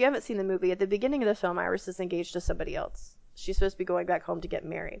 listeners, if you haven't seen the movie, at the beginning of the film, Iris is engaged to somebody else. She's supposed to be going back home to get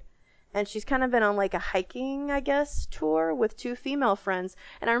married. And she's kind of been on like a hiking, I guess, tour with two female friends.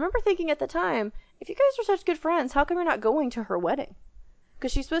 And I remember thinking at the time, if you guys are such good friends, how come you're not going to her wedding?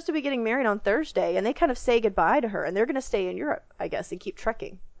 Because she's supposed to be getting married on Thursday, and they kind of say goodbye to her, and they're going to stay in Europe, I guess, and keep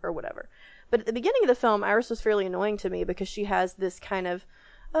trekking or whatever. But at the beginning of the film, Iris was fairly annoying to me because she has this kind of,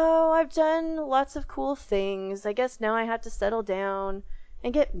 oh, I've done lots of cool things. I guess now I have to settle down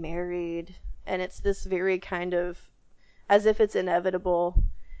and get married. And it's this very kind of, as if it's inevitable.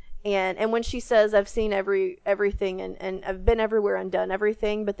 And when she says, I've seen everything and I've been everywhere and done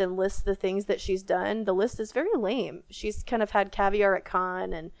everything, but then lists the things that she's done, the list is very lame. She's kind of had caviar at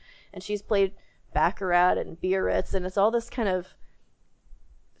Cannes, and she's played Baccarat and Biarritz, and it's all this kind of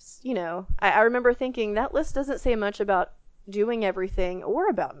I remember thinking that list doesn't say much about doing everything or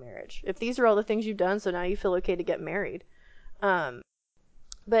about marriage. If these are all the things you've done, so now you feel okay to get married.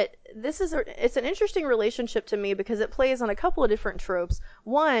 But it's an interesting relationship to me because it plays on a couple of different tropes.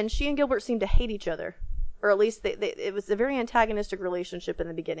 One, she and Gilbert seem to hate each other, or at least it was a very antagonistic relationship in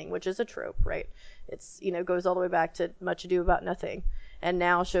the beginning, which is a trope, right? It's, goes all the way back to Much Ado About Nothing, and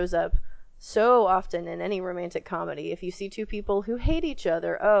now shows up so often in any romantic comedy. If you see two people who hate each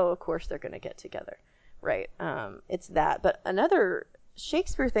other, oh, of course they're going to get together, right? It's that. But another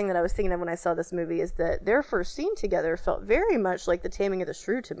Shakespeare thing that I was thinking of when I saw this movie is that their first scene together felt very much like The Taming of the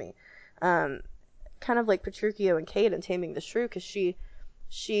Shrew to me. Kind of like Petruchio and Kate in Taming the Shrew, because she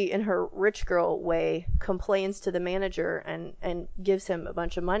in her rich girl way complains to the manager and gives him a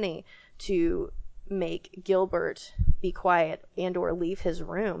bunch of money to make Gilbert be quiet and or leave his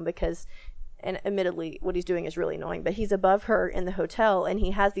room, because, and admittedly what he's doing is really annoying, but he's above her in the hotel and he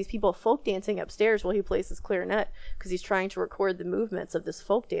has these people folk dancing upstairs while he plays his clarinet because he's trying to record the movements of this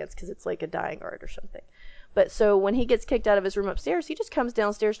folk dance because it's like a dying art or something. But so when he gets kicked out of his room upstairs, he just comes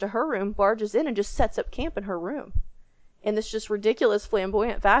downstairs to her room, barges in, and just sets up camp in her room in this just ridiculous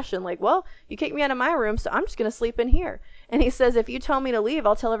flamboyant fashion, like, well, you kicked me out of my room, so I'm just going to sleep in here. And he says, if you tell me to leave,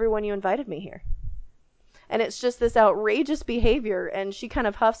 I'll tell everyone you invited me here. And it's just this outrageous behavior, and she kind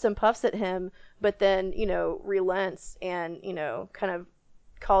of huffs and puffs at him, but then, relents and, kind of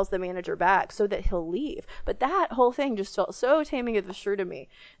calls the manager back so that he'll leave. But that whole thing just felt so Taming of the Shrew to me.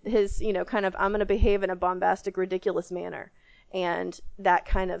 His, kind of, I'm going to behave in a bombastic, ridiculous manner. And that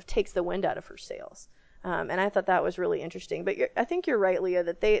kind of takes the wind out of her sails. And I thought that was really interesting. But I think you're right, Leah,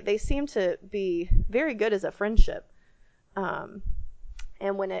 that they seem to be very good as a friendship.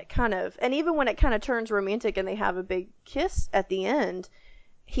 And when it kind of, and even when it kind of turns romantic and they have a big kiss at the end,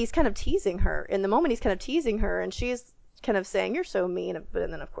 he's kind of teasing her. In the moment, he's kind of teasing her, and she's kind of saying, "You're so mean." But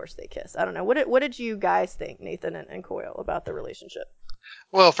then, of course, they kiss. I don't know. What did you guys think, Nathan and Coyle, about the relationship?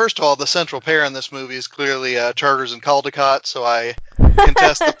 Well, first of all, the central pair in this movie is clearly Charters and Caldecott, so I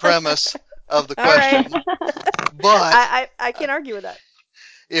contest the premise of the question. Right. But I can't argue with that.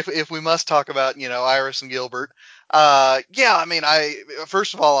 If we must talk about, Iris and Gilbert,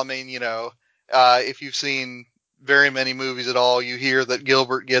 first of all, if you've seen very many movies at all, you hear that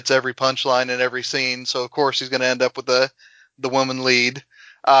Gilbert gets every punchline in every scene, so of course he's going to end up with the woman lead.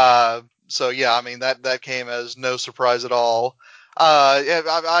 That came as no surprise at all.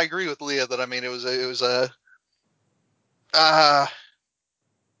 I agree with Leah that,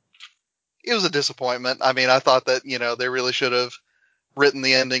 it was a disappointment. I thought that, they really should have written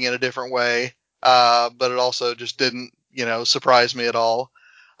the ending in a different way, but it also just didn't, surprise me at all.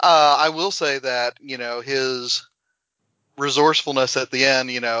 I will say that, his resourcefulness at the end,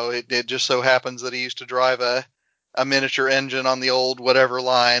 it just so happens that he used to drive a miniature engine on the old whatever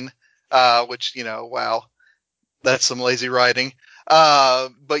line, which, wow, that's some lazy writing.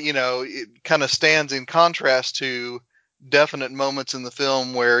 But, it kind of stands in contrast to definite moments in the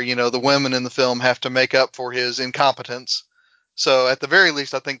film where, the women in the film have to make up for his incompetence. So at the very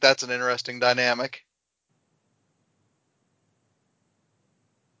least, I think that's an interesting dynamic.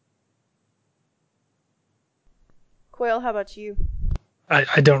 Coyle, how about you?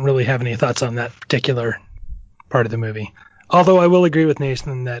 I don't really have any thoughts on that particular part of the movie. Although I will agree with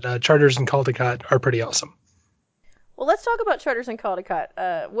Nathan that Charters and Caldecott are pretty awesome. Well, let's talk about Charters and Caldecott.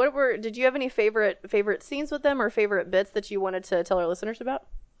 Did you have any favorite scenes with them or favorite bits that you wanted to tell our listeners about?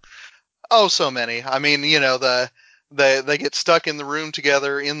 Oh, so many. They get stuck in the room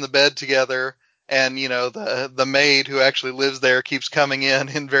together, in the bed together, and, the maid who actually lives there keeps coming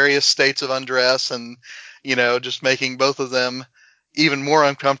in various states of undress and, just making both of them even more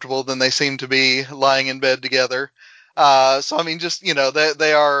uncomfortable than they seem to be lying in bed together. They are,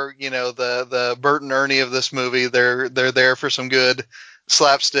 the Bert and Ernie of this movie. They're there for some good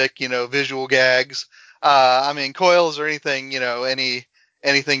slapstick, visual gags. Coyle, is there anything,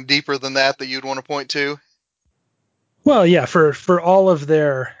 anything deeper than that you'd want to point to? Well, yeah, for all of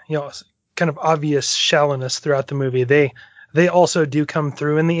their, kind of obvious shallowness throughout the movie, they also do come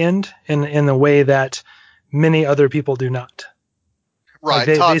through in the end in a way that many other people do not. Right.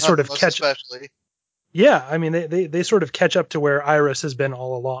 Like Todd they sort of Hunt, catch. especially. Yeah, they sort of catch up to where Iris has been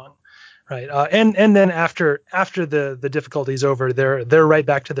all along, right? And then after the difficulty's over, they're right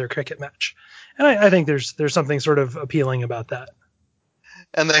back to their cricket match, and I think there's something sort of appealing about that.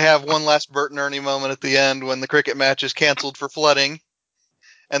 And they have one last Bert and Ernie moment at the end when the cricket match is canceled for flooding,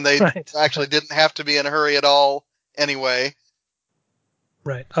 and they actually didn't have to be in a hurry at all anyway.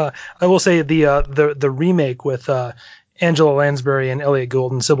 Right. I will say the remake with Angela Lansbury and Elliot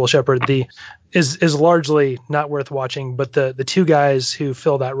Gould and Sybil Shepherd is largely not worth watching, but the two guys who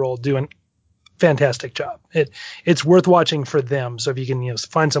fill that role do a fantastic job. It's worth watching for them. So if you can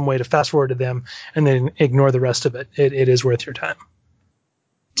find some way to fast forward to them and then ignore the rest of it, it is worth your time.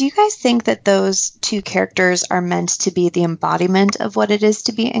 Do you guys think that those two characters are meant to be the embodiment of what it is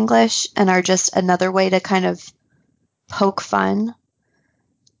to be English and are just another way to kind of poke fun?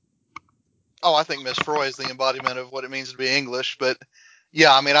 Oh, I think Miss Froy is the embodiment of what it means to be English, but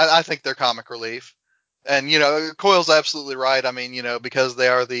yeah, I mean, I think they're comic relief. And, Coyle's absolutely right. I mean, because they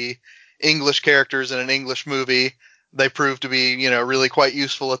are the English characters in an English movie, they prove to be, really quite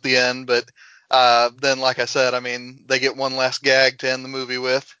useful at the end. But then, like I said, I mean, they get one last gag to end the movie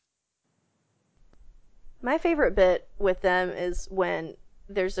with. My favorite bit with them is when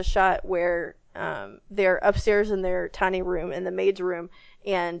there's a shot where they're upstairs in their tiny room, in the maid's room,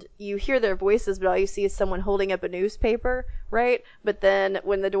 and you hear their voices, but all you see is someone holding up a newspaper, right? But then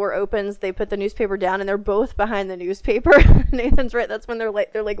when the door opens, they put the newspaper down, and they're both behind the newspaper. Nathan's right. That's when they're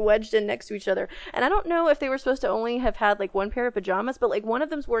like wedged in next to each other. And I don't know if they were supposed to only have had like one pair of pajamas, but like one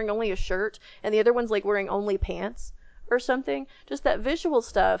of them's wearing only a shirt, and the other one's like wearing only pants or something. Just that visual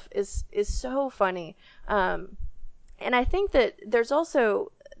stuff is so funny. And I think that they're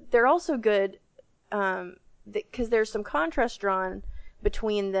also good because there's some contrast drawn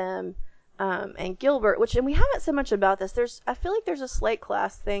between them and Gilbert, and we haven't said much about this. I feel like there's a slight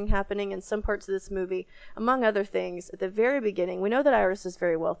class thing happening in some parts of this movie. Among other things, at the very beginning, we know that Iris is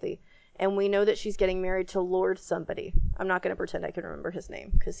very wealthy, and we know that she's getting married to Lord somebody. I'm not going to pretend I can remember his name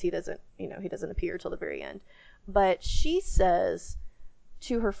because he doesn't appear till the very end. But she says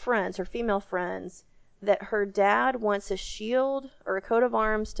to her friends, her female friends, that her dad wants a shield or a coat of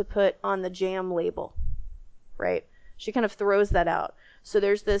arms to put on the jam label, right? She kind of throws that out. So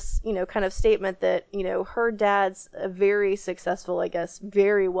there's this, kind of statement that, her dad's a very successful, I guess,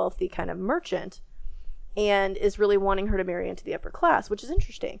 very wealthy kind of merchant and is really wanting her to marry into the upper class, which is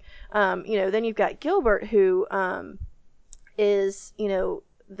interesting. Then you've got Gilbert, who is,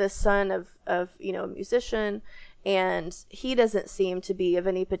 the son of a musician, and he doesn't seem to be of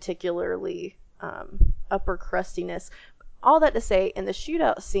any particularly upper crustiness. All that to say, in the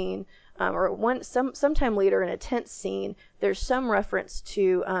shootout scene, sometime later in a tent scene, there's some reference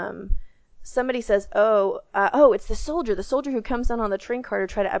to somebody says, it's the soldier who comes in on the train car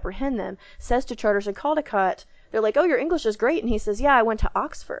to try to apprehend them, says to Charters and Caldecott, they're like, oh, your English is great, and he says, yeah, I went to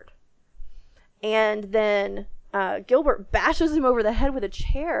Oxford. And then Gilbert bashes him over the head with a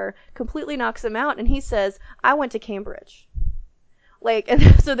chair, completely knocks him out, and he says, I went to Cambridge. And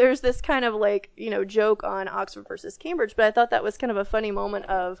so there's this kind of joke on Oxford versus Cambridge, but I thought that was kind of a funny moment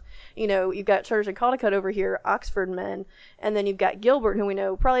of, you've got Charters and Caldecott over here, Oxford men, and then you've got Gilbert, who we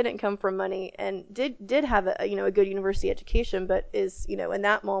know probably didn't come from money and did have a good university education, but is, in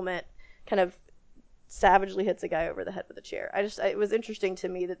that moment kind of savagely hits a guy over the head with a chair. It was interesting to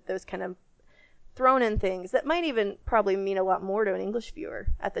me that those kind of thrown in things that might even probably mean a lot more to an English viewer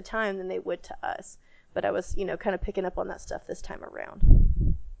at the time than they would to us. But I was, kind of picking up on that stuff this time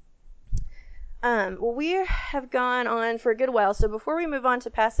around. Well, we have gone on for a good while, so before we move on to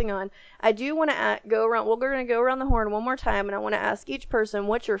passing on, I do want to go around. We're going to go around the horn one more time, and I want to ask each person,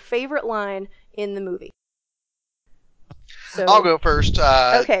 what's your favorite line in the movie? So, I'll go first.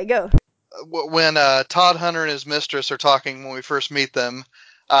 Okay, go. When Todd Hunter and his mistress are talking when we first meet them,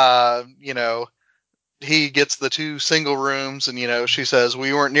 he gets the 2 single rooms, and, she says,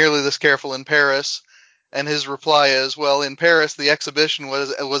 we weren't nearly this careful in Paris. And his reply is, well, in Paris, the exhibition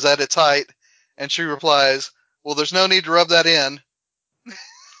was at its height. And she replies, well, there's no need to rub that in.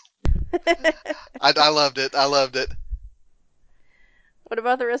 I loved it. I loved it. What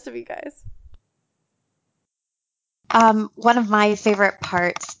about the rest of you guys? One of my favorite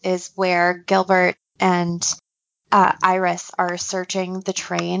parts is where Gilbert and Iris are searching the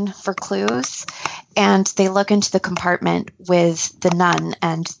train for clues, and they look into the compartment with the nun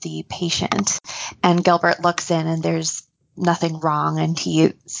and the patient, and Gilbert looks in and there's nothing wrong, and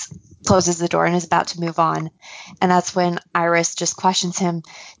he closes the door and is about to move on, and that's when Iris just questions him,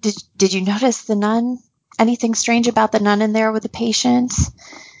 did you notice the nun? Anything strange about the nun in there with the patient?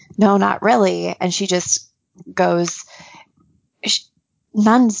 No, not really. And she just goes,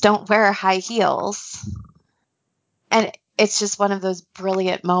 nuns don't wear high heels. And it's just one of those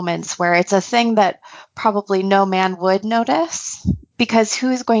brilliant moments where it's a thing that probably no man would notice, because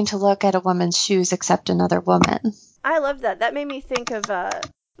who's going to look at a woman's shoes except another woman? I loved that. That made me think of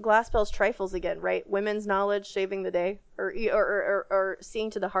Glaspell's Trifles again, right? Women's knowledge saving the day, or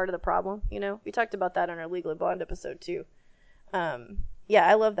seeing to the heart of the problem. We talked about that on our Legally Blonde episode too. Yeah,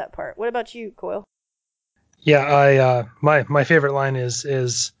 I love that part. What about you, Coyle? Yeah, my favorite line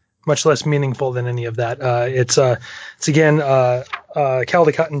is much less meaningful than any of that. It's again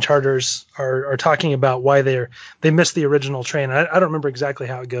Caldecott and Charters are talking about why they missed the original train. I don't remember exactly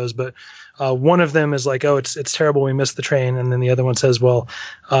how it goes, but one of them is like, oh, it's terrible, we missed the train, and then the other one says, well,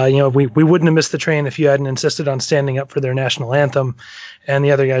 we wouldn't have missed the train if you hadn't insisted on standing up for their national anthem. And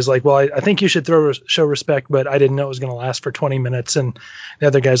the other guy's like, well, I think you should show respect, but I didn't know it was going to last for 20 minutes. And the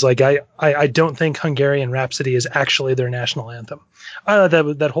other guy's like, I don't think Hungarian Rhapsody is actually their national anthem.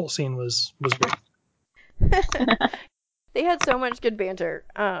 That whole scene was great. They had so much good banter.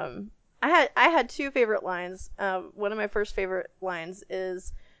 I had two favorite lines. One of my first favorite lines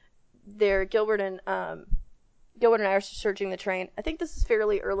is Gilbert and I are searching the train. I think this is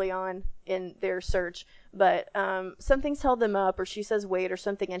fairly early on in their search, but something's held them up, or she says wait or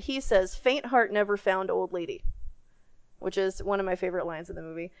something, and he says, "Faint heart never found old lady," which is one of my favorite lines in the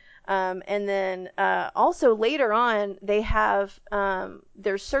movie. And then also later on, they have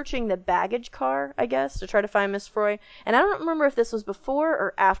they're searching the baggage car, I guess, to try to find Miss Froy. And I don't remember if this was before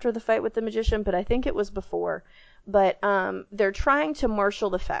or after the fight with the magician, but I think it was before. But they're trying to marshal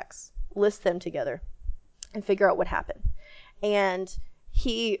the facts, list them together, and figure out what happened. And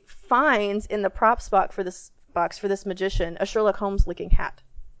he finds in the props box for this magician a Sherlock Holmes looking hat,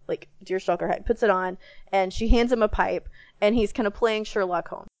 like deerstalker hat. Puts it on, and she hands him a pipe, and he's kind of playing Sherlock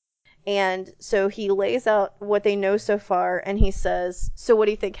Holmes. And so he lays out what they know so far, and he says, "So what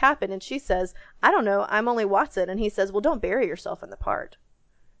do you think happened?" And she says, "I don't know. I'm only Watson." And he says, "Well, don't bury yourself in the part.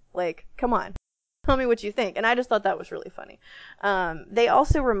 Like, come on. Tell me what you think." And I just thought that was really funny. They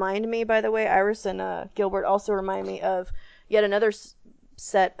also remind me, by the way, Iris and Gilbert also remind me of yet another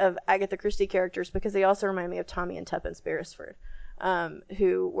set of Agatha Christie characters, because they also remind me of Tommy and Tuppence Beresford,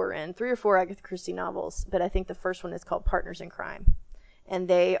 who were in 3 or 4 Agatha Christie novels, but I think the first one is called Partners in Crime. And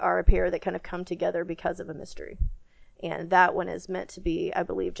they are a pair that kind of come together because of a mystery. And that one is meant to be, I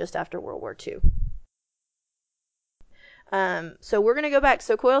believe, just after World War II. So we're going to go back.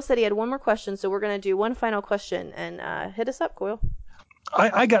 So Coyle said he had one more question, so we're going to do one final question. And hit us up, Coyle.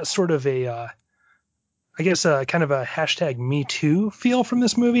 I got sort of a, I guess, kind of a hashtag Me Too feel from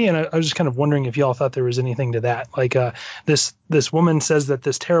this movie, and I was just kind of wondering if y'all thought there was anything to that. Like this woman says that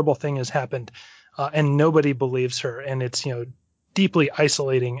this terrible thing has happened, and nobody believes her, and it's deeply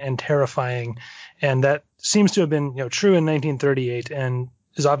isolating and terrifying, and that seems to have been true in 1938, and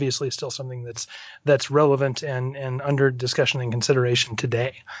is obviously still something that's relevant and under discussion and consideration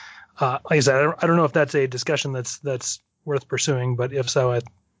today. Like I said, I don't know if that's a discussion that's worth pursuing, but if so, I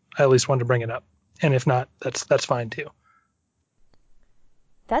at least wanted to bring it up. And if not, that's fine too.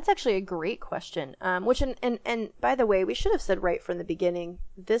 That's actually a great question. Which and by the way, we should have said right from the beginning,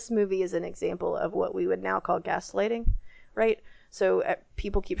 this movie is an example of what we would now call gaslighting, right? So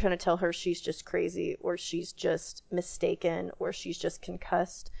people keep trying to tell her she's just crazy, or she's just mistaken, or she's just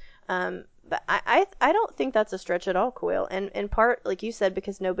concussed. But I don't think that's a stretch at all, Coyle. And in part, like you said,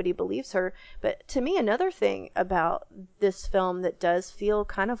 because nobody believes her. But to me, another thing about this film that does feel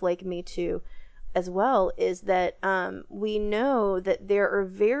kind of like Me Too as well is that we know that there are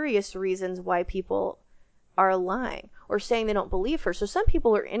various reasons why people are lying or saying they don't believe her. So some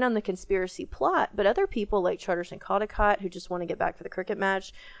people are in on the conspiracy plot, but other people like Charters and Caldecott, who just want to get back for the cricket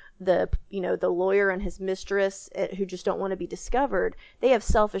match, the lawyer and his mistress who just don't want to be discovered, they have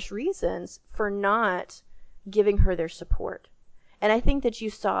selfish reasons for not giving her their support. And I think that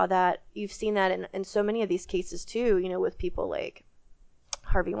you've seen that in so many of these cases too, with people like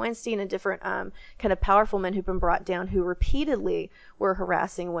Harvey Weinstein and different kind of powerful men who've been brought down who repeatedly were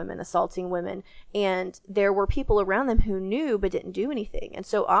harassing women, assaulting women, and there were people around them who knew but didn't do anything. And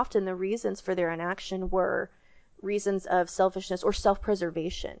so often the reasons for their inaction were reasons of selfishness or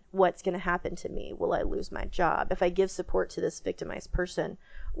self-preservation. What's going to happen to me? Will I lose my job? If I give support to this victimized person,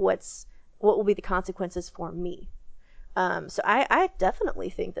 what will be the consequences for me? So I definitely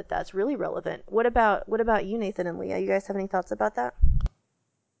think that that's really relevant. What about you, Nathan and Leah? You guys have any thoughts about that?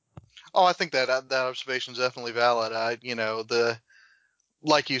 Oh, I think that observation is definitely valid.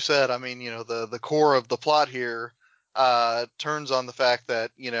 Like you said, I mean, the core of the plot here turns on the fact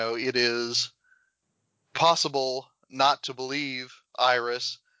that it is possible not to believe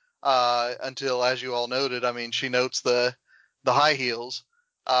Iris until, as you all noted, I mean, she notes the high heels,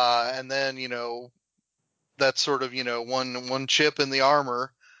 and then that's sort of one chip in the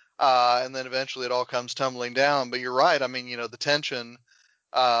armor, and then eventually it all comes tumbling down. But you're right. I mean, the tension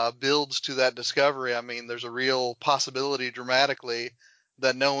builds to that discovery. I mean, there's a real possibility dramatically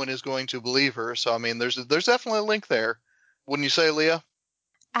that no one is going to believe her. So, I mean, there's definitely a link there. Wouldn't you say, Leah?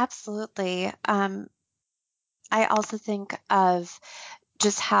 Absolutely. I also think of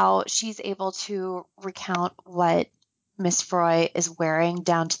just how she's able to recount what Miss Froy is wearing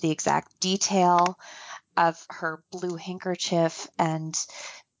down to the exact detail of her blue handkerchief, and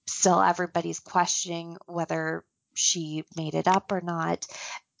still everybody's questioning whether she made it up or not.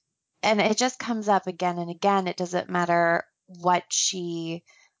 And it just comes up again and again. It doesn't matter what she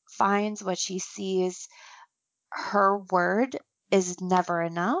finds, what she sees, her word is never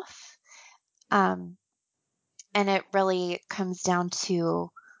enough. And it really comes down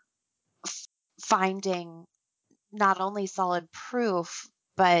to finding not only solid proof,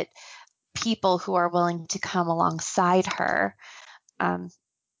 but people who are willing to come alongside her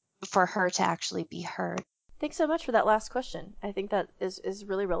for her to actually be heard. Thanks so much for that last question. I think that is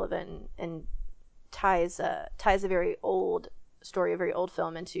really relevant and ties a very old story, a very old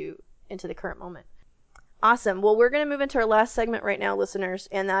film into the current moment. Awesome. Well, we're going to move into our last segment right now, listeners,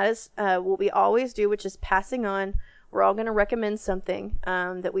 and that is what we always do, which is passing on. We're all going to recommend something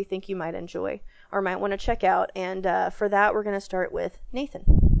that we think you might enjoy or might want to check out, and for that, we're going to start with Nathan.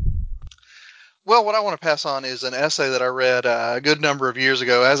 Well, what I want to pass on is an essay that I read a good number of years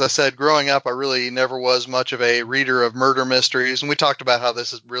ago. As I said, growing up, I really never was much of a reader of murder mysteries, and we talked about how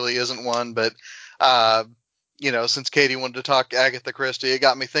this really isn't one, but since Katie wanted to talk Agatha Christie, it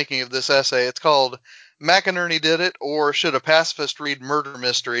got me thinking of this essay. It's called McInerney Did It, or Should a Pacifist Read Murder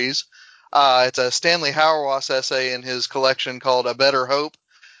Mysteries? It's a Stanley Hauerwas essay in his collection called A Better Hope.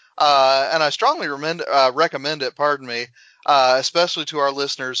 And I strongly recommend it, especially to our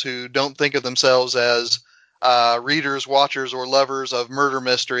listeners who don't think of themselves as readers, watchers, or lovers of murder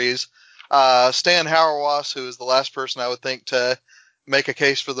mysteries. Stan Hauerwas, who is the last person I would think to make a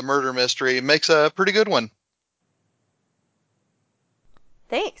case for the murder mystery, makes a pretty good one.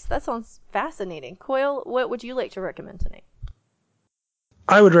 Thanks. That sounds fascinating. Coyle, what would you like to recommend tonight?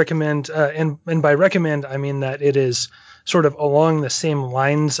 I would recommend, and by recommend, I mean that it is sort of along the same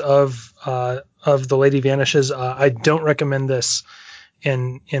lines of the Lady Vanishes. I don't recommend this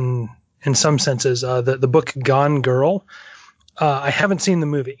in some senses. The book Gone Girl. I haven't seen the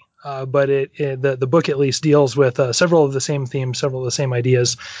movie, but the book at least deals with several of the same themes, several of the same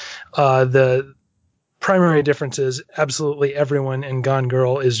ideas. The primary difference is absolutely everyone in Gone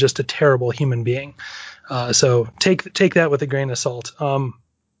Girl is just a terrible human being. So take that with a grain of salt.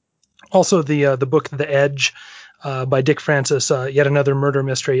 Also, the book The Edge by Dick Francis, yet another murder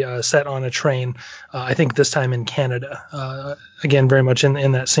mystery set on a train. I think this time in Canada. Again, very much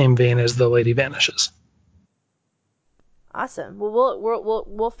in that same vein as The Lady Vanishes. Awesome. Well,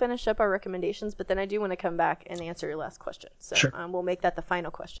 we'll finish up our recommendations, but then I do want to come back and answer your last question. So Sure. We'll make that the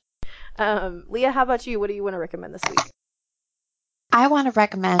final question. Leah, how about you? What do you want to recommend this week? I want to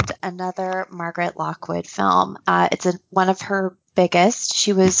recommend another Margaret Lockwood film. It's one of her biggest.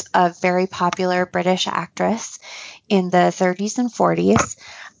 She was a very popular British actress in the 30s and 40s.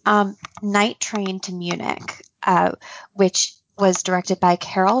 Night Train to Munich, which was directed by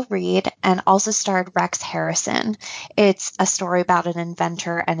Carol Reed and also starred Rex Harrison. It's a story about an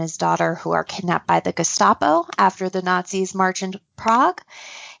inventor and his daughter who are kidnapped by the Gestapo after the Nazis march into Prague.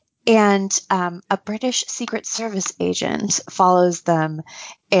 And a British Secret Service agent follows them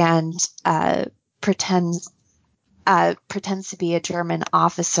and pretends to be a German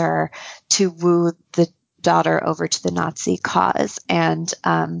officer to woo the daughter over to the Nazi cause. And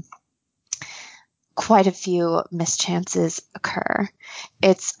quite a few mischances occur.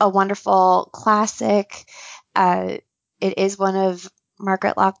 It's a wonderful classic. It is one of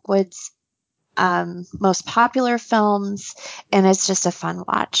Margaret Lockwood's most popular films, and it's just a fun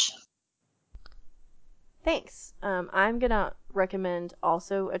watch. Thanks. I'm going to recommend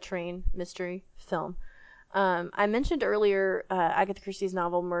also a train mystery film. I mentioned earlier Agatha Christie's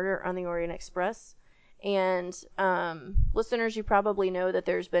novel Murder on the Orient Express. And listeners, you probably know that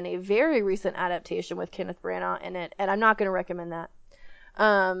there's been a very recent adaptation with Kenneth Branagh in it, and I'm not going to recommend that.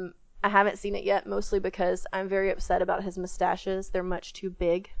 I haven't seen it yet, mostly because I'm very upset about his mustaches. They're much too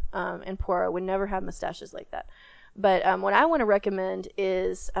big, and Poirot would never have mustaches like that. But what I want to recommend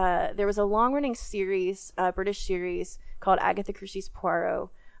is there was a long-running series, British series, called Agatha Christie's Poirot,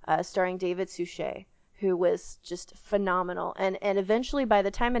 starring David Suchet, who was just phenomenal. And eventually, by the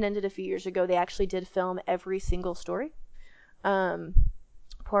time it ended a few years ago, they actually did film every single story,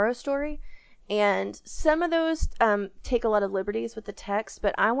 Poirot story. And some of those take a lot of liberties with the text,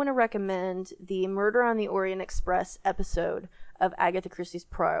 but I want to recommend the Murder on the Orient Express episode of Agatha Christie's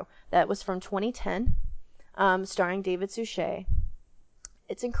Poirot. That was from 2010, starring David Suchet.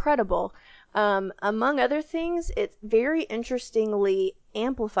 It's incredible. Among other things, it very interestingly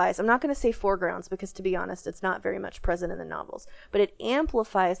amplifies, I'm not going to say foregrounds because, to be honest, it's not very much present in the novels, but it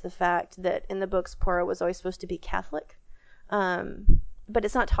amplifies the fact that in the books Poirot was always supposed to be Catholic, but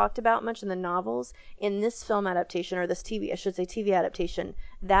it's not talked about much in the novels. In this film adaptation, or this TV adaptation,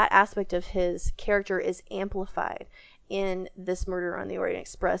 that aspect of his character is amplified in this Murder on the Orient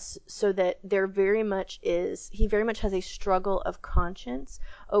Express, so that he very much has a struggle of conscience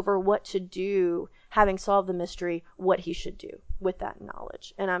over what to do, having solved the mystery, what he should do with that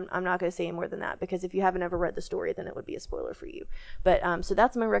knowledge. And I'm not going to say any more than that, because if you haven't ever read the story, then it would be a spoiler for you. But so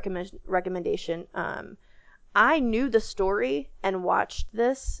that's my recommendation. I knew the story and watched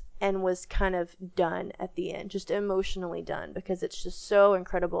this and was kind of done at the end, just emotionally done, because it's just so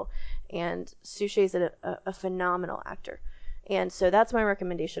incredible. And Suchet's a phenomenal actor. And so that's my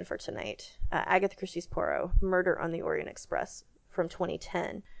recommendation for tonight. Agatha Christie's Poirot, Murder on the Orient Express from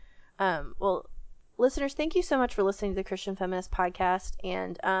 2010. Well, listeners, thank you so much for listening to the Christian Feminist Podcast.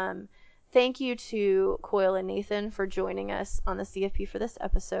 And thank you to Coyle and Nathan for joining us on the CFP for this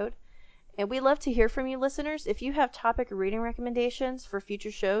episode. And we'd love to hear from you, listeners. If you have topic reading recommendations for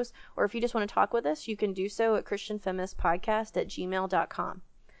future shows, or if you just want to talk with us, you can do so at christianfeministpodcast@gmail.com.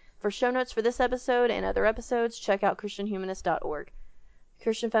 For show notes for this episode and other episodes, check out christianhumanist.org.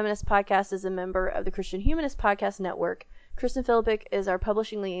 Christian Feminist Podcast is a member of the Christian Humanist Podcast Network. Kristen Philippic is our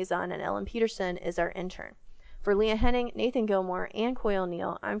publishing liaison, and Ellen Peterson is our intern. For Leah Henning, Nathan Gilmour, and Coyle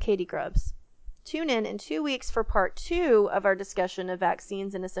Neal, I'm Katie Grubbs. Tune in 2 weeks for part 2 of our discussion of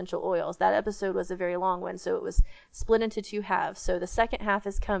vaccines and essential oils. That episode was a very long one, so it was split into 2 halves. So the second half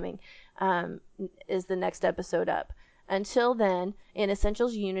is coming, is the next episode up. Until then, in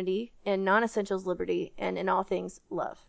essentials, unity, in non-essentials, liberty, and in all things, love.